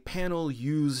 It is a panel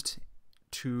used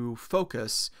to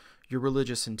focus your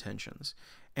religious intentions.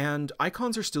 And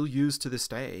icons are still used to this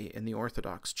day in the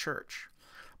Orthodox Church.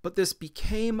 But this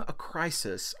became a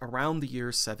crisis around the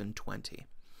year 720.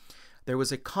 There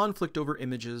was a conflict over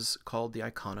images called the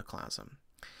iconoclasm.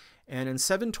 And in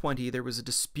 720, there was a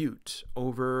dispute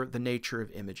over the nature of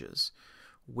images,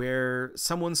 where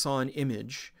someone saw an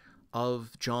image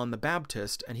of John the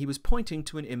Baptist, and he was pointing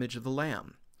to an image of the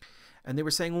Lamb. And they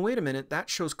were saying, well, wait a minute, that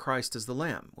shows Christ as the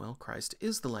Lamb. Well, Christ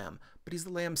is the Lamb, but he's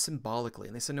the Lamb symbolically.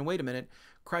 And they said, no, wait a minute,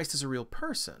 Christ is a real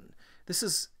person. This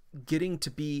is getting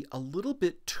to be a little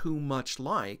bit too much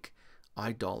like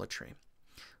idolatry.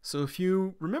 So if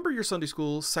you remember your Sunday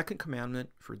school, second commandment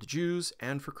for the Jews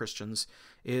and for Christians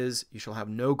is you shall have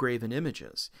no graven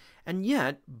images. And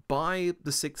yet, by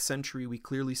the 6th century, we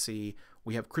clearly see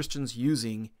we have Christians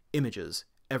using images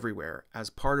everywhere as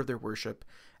part of their worship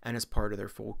and as part of their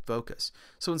focus.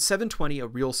 So in 720, a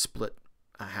real split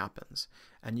happens,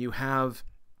 and you have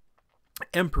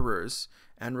emperors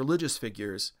and religious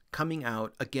figures coming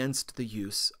out against the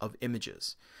use of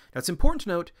images. Now, it's important to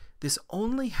note this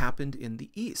only happened in the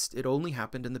East. It only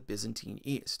happened in the Byzantine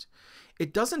East.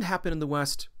 It doesn't happen in the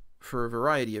West for a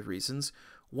variety of reasons.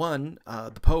 One,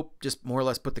 the Pope just more or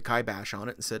less put the kibosh on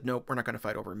it and said, nope, we're not going to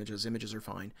fight over images. Images are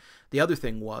fine. The other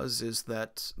thing is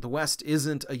that the West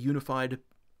isn't a unified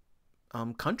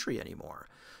country anymore.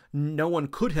 No one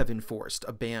could have enforced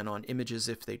a ban on images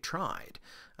if they tried.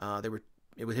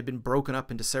 It had been broken up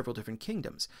into several different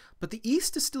kingdoms. But the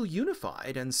East is still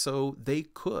unified, and so they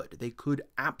could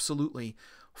absolutely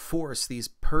force these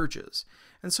purges.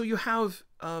 And so you have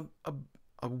a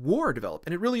war develop,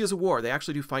 and it really is a war. They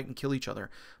actually do fight and kill each other.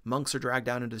 Monks are dragged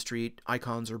down into the street,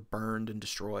 icons are burned and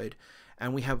destroyed,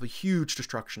 and we have a huge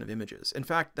destruction of images. In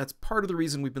fact, that's part of the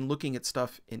reason we've been looking at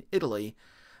stuff in Italy,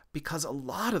 because a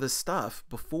lot of the stuff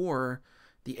before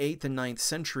the 8th and 9th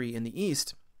century in the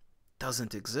East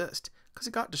doesn't exist, because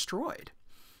it got destroyed.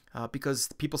 Because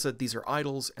people said these are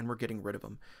idols and we're getting rid of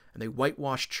them. And they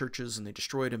whitewashed churches and they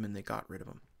destroyed them and they got rid of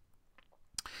them.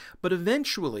 But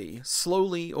eventually,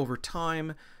 slowly over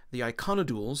time, the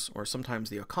iconodules, or sometimes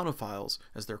the iconophiles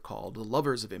as they're called, the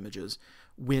lovers of images,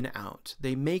 win out.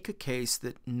 They make a case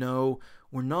that no,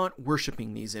 we're not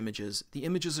worshiping these images. The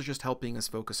images are just helping us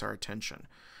focus our attention.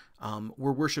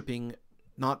 We're worshiping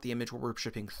not the image, we're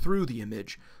worshiping through the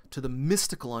image to the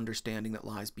mystical understanding that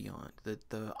lies beyond. That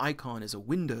the icon is a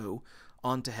window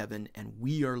onto heaven, and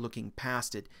we are looking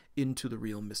past it into the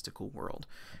real mystical world.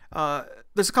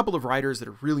 There's a couple of writers that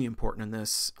are really important in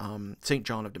this. St.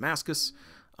 John of Damascus,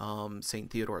 St.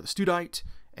 Theodore the Studite,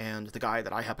 and the guy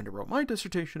that I happen to wrote my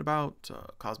dissertation about,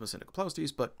 Cosmas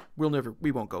Indicopleustes, but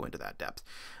we won't go into that depth.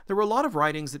 There were a lot of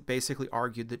writings that basically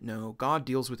argued that no, God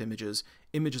deals with images,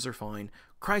 images are fine.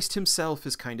 Christ himself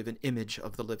is kind of an image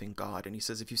of the living God, and he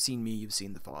says, if you've seen me, you've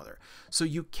seen the Father. So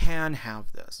you can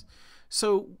have this.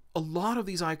 So a lot of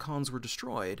these icons were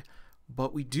destroyed,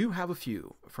 but we do have a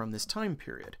few from this time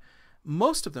period.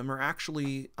 Most of them are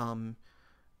actually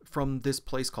from this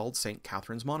place called St.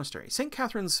 Catherine's Monastery. St.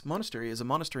 Catherine's Monastery is a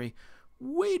monastery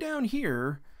way down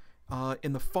here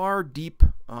in the far deep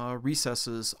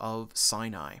recesses of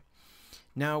Sinai.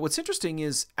 Now, what's interesting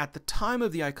is at the time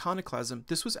of the iconoclasm,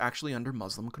 this was actually under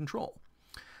Muslim control.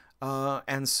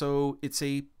 And so it's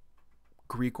a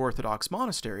Greek Orthodox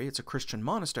monastery, it's a Christian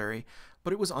monastery,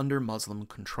 but it was under Muslim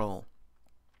control.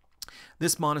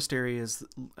 This monastery is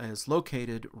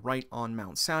located right on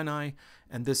Mount Sinai,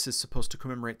 and this is supposed to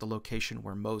commemorate the location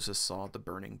where Moses saw the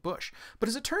burning bush. But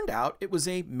as it turned out, it was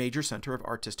a major center of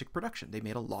artistic production. They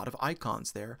made a lot of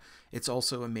icons there. It's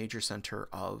also a major center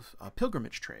of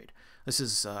pilgrimage trade. This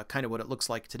is kind of what it looks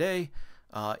like today.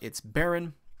 It's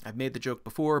barren. I've made the joke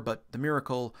before, but the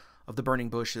miracle of the burning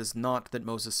bush is not that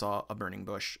Moses saw a burning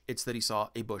bush, it's that he saw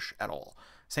a bush at all.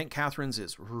 St. Catherine's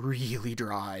is really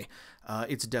dry.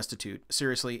 It's destitute.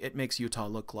 Seriously, it makes Utah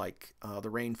look like the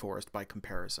rainforest by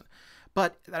comparison.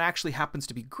 But that actually happens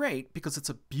to be great because it's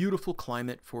a beautiful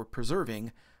climate for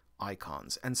preserving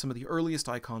icons. And some of the earliest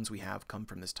icons we have come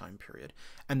from this time period.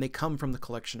 And they come from the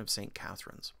collection of St.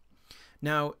 Catherine's.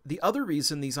 Now, the other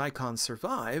reason these icons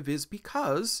survive is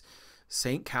because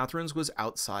St. Catherine's was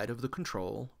outside of the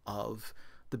control of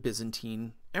the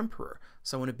Byzantine emperor.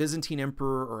 So when a Byzantine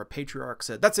emperor or a patriarch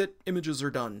said, that's it, images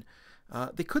are done,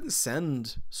 they couldn't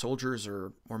send soldiers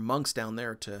or monks down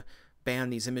there to ban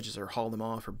these images or haul them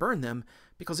off or burn them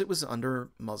because it was under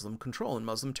Muslim control in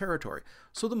Muslim territory.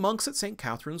 So the monks at St.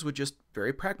 Catherine's would just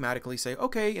very pragmatically say,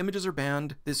 okay, images are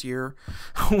banned this year.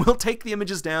 We'll take the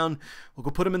images down, we'll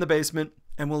go put them in the basement,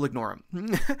 and we'll ignore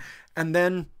them. And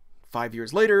then 5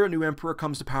 years later, a new emperor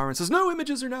comes to power and says, no,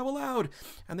 images are now allowed.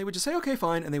 And they would just say, okay,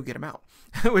 fine, and they would get them out,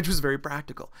 which was very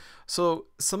practical. So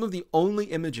some of the only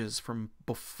images from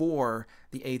before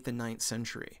the 8th and 9th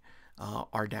century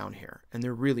are down here, and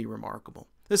they're really remarkable.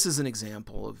 This is an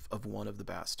example of one of the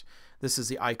best. This is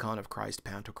the icon of Christ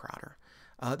Pantocrator.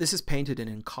 This is painted in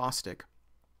encaustic.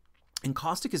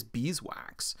 Encaustic is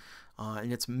beeswax,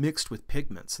 and it's mixed with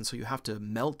pigments, and so you have to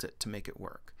melt it to make it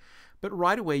work. But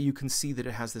right away you can see that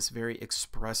it has this very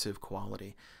expressive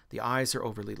quality. The eyes are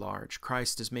overly large.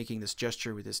 Christ is making this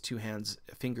gesture with his two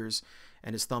fingers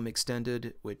and his thumb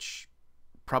extended, which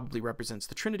probably represents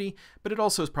the Trinity, but it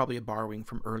also is probably a borrowing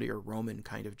from earlier Roman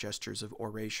kind of gestures of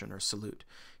oration or salute.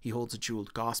 He holds a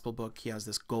jeweled gospel book. He has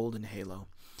this golden halo.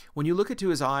 When you look into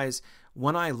his eyes,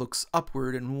 one eye looks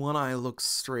upward and one eye looks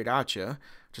straight at you,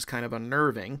 which is kind of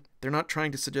unnerving. They're not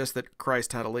trying to suggest that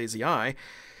Christ had a lazy eye.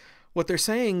 What they're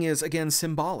saying is, again,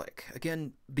 symbolic.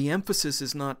 Again, the emphasis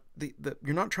is not,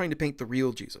 you're not trying to paint the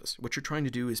real Jesus. What you're trying to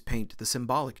do is paint the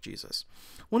symbolic Jesus.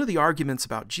 One of the arguments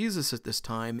about Jesus at this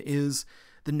time is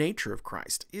the nature of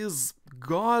Christ. Is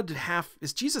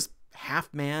Jesus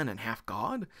half man and half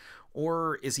God?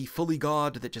 Or is he fully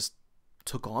God that just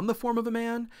took on the form of a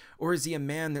man? Or is he a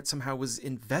man that somehow was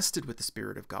invested with the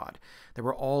Spirit of God? There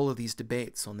were all of these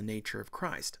debates on the nature of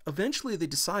Christ. Eventually they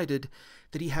decided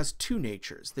that he has two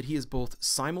natures, that he is both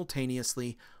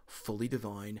simultaneously fully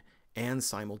divine and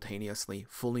simultaneously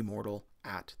fully mortal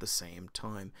at the same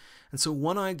time. And so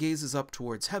one eye gazes up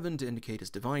towards heaven to indicate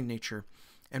his divine nature,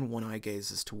 and one eye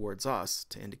gazes towards us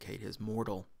to indicate his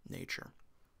mortal nature.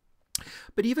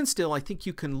 But even still, I think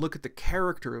you can look at the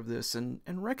character of this and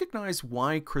recognize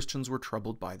why Christians were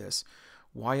troubled by this,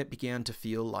 why it began to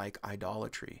feel like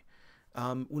idolatry.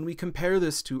 When we compare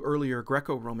this to earlier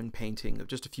Greco-Roman painting of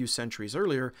just a few centuries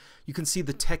earlier, you can see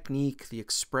the technique, the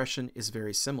expression is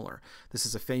very similar. This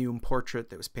is a Fayum portrait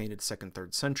that was painted 2nd,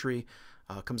 3rd century,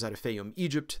 comes out of Fayum,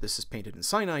 Egypt. This is painted in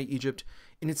Sinai, Egypt,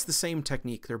 and it's the same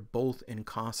technique. They're both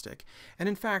encaustic. And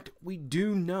in fact, we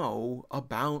do know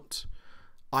about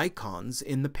icons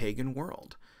in the pagan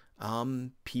world.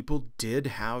 People did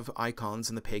have icons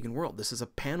in the pagan world. This is a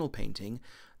panel painting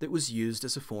that was used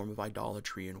as a form of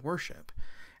idolatry and worship.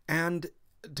 And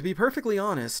to be perfectly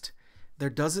honest, there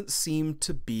doesn't seem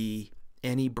to be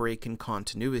any break in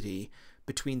continuity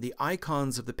between the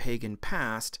icons of the pagan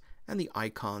past and the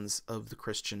icons of the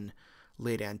Christian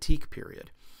late antique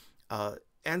period.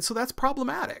 And so that's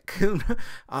problematic.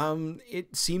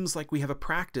 It seems like we have a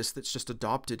practice that's just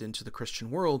adopted into the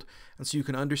Christian world, and so you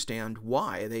can understand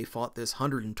why they fought this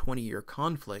 120-year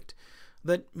conflict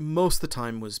that most of the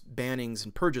time was bannings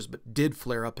and purges, but did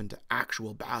flare up into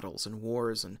actual battles and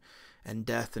wars and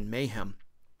death and mayhem.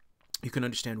 You can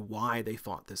understand why they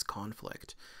fought this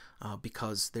conflict,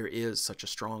 because there is such a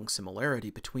strong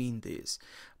similarity between these.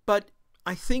 But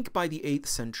I think by the 8th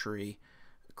century,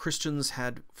 Christians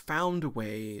had found a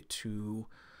way to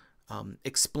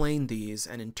explain these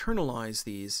and internalize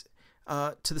these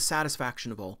to the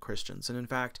satisfaction of all Christians. And in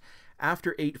fact,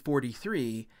 after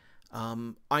 843,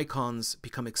 icons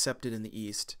become accepted in the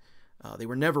East. They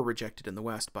were never rejected in the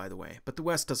West, by the way, but the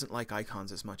West doesn't like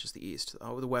icons as much as the East.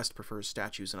 The West prefers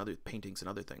statues and other paintings and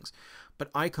other things. But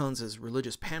icons as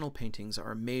religious panel paintings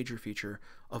are a major feature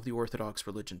of the Orthodox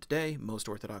religion today. Most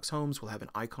Orthodox homes will have an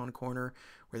icon corner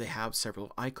where they have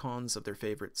several icons of their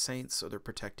favorite saints or their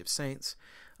protective saints,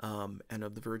 and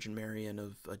of the Virgin Mary and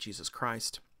of Jesus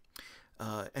Christ.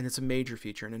 And it's a major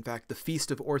feature. And in fact, the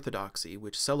Feast of Orthodoxy,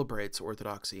 which celebrates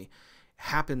Orthodoxy,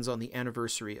 happens on the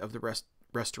anniversary of the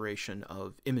restoration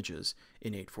of images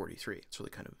in 843. It's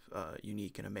really kind of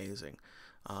unique and amazing.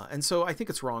 And so I think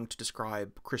it's wrong to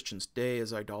describe Christians today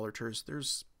as idolaters.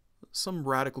 There's some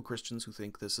radical Christians who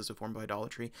think this is a form of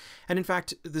idolatry. And in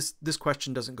fact, this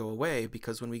question doesn't go away,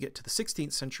 because when we get to the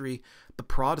 16th century, the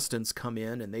Protestants come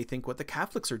in and they think what the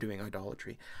Catholics are doing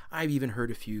idolatry. I've even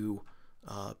heard a few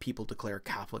people declare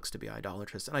Catholics to be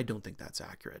idolatrous, and I don't think that's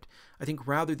accurate. I think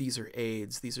rather these are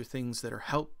aids. These are things that are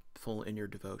helpful in your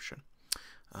devotion.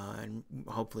 And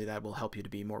hopefully that will help you to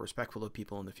be more respectful of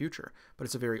people in the future. But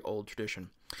it's a very old tradition.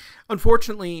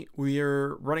 Unfortunately, we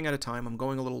are running out of time. I'm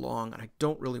going a little long, and I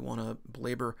don't really want to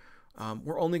belabor.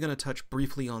 We're only going to touch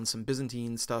briefly on some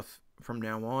Byzantine stuff from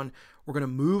now on. We're going to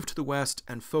move to the West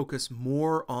and focus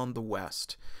more on the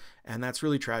West. And that's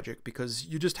really tragic, because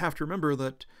you just have to remember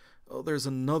that there's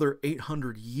another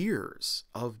 800 years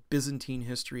of Byzantine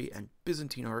history and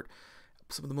Byzantine art,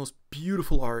 some of the most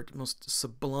beautiful art, most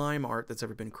sublime art that's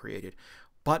ever been created.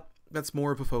 But that's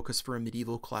more of a focus for a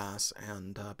medieval class,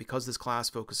 and because this class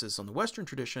focuses on the Western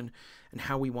tradition and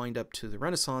how we wind up to the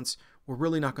Renaissance, we're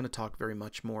really not going to talk very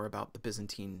much more about the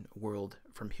Byzantine world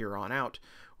from here on out.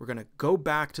 We're going to go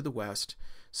back to the West.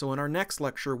 So in our next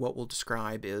lecture, what we'll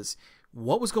describe is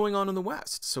what was going on in the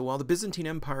West. So while the Byzantine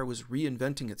Empire was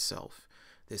reinventing itself,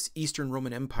 this Eastern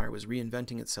Roman Empire was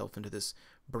reinventing itself into this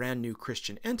brand new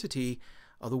Christian entity,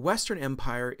 the Western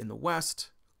Empire in the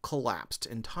West collapsed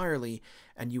entirely,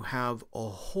 and you have a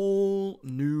whole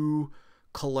new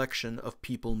collection of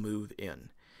people move in.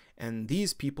 And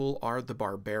these people are the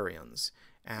barbarians.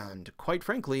 And quite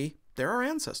frankly, they're our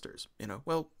ancestors.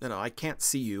 Well, I can't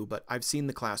see you, but I've seen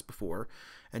the class before,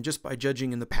 And just by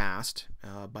judging in the past,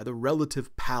 by the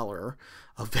relative pallor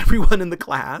of everyone in the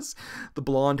class, the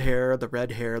blonde hair, the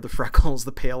red hair, the freckles,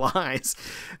 the pale eyes,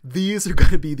 these are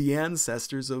going to be the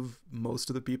ancestors of most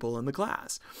of the people in the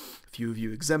class. A few of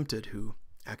you exempted who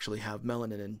actually have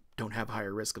melanin and don't have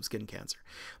higher risk of skin cancer.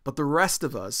 But the rest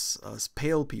of us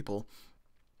pale people,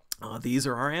 these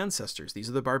are our ancestors. These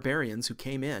are the barbarians who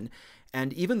came in.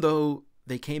 And even though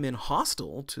they came in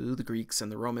hostile to the Greeks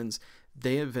and the Romans,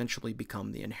 they eventually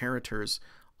become the inheritors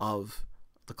of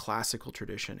the classical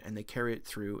tradition, and they carry it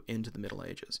through into the Middle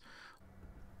Ages.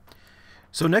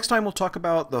 So next time we'll talk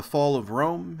about the fall of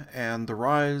Rome and the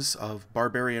rise of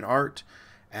barbarian art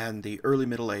and the early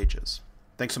Middle Ages.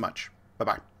 Thanks so much.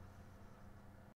 Bye-bye.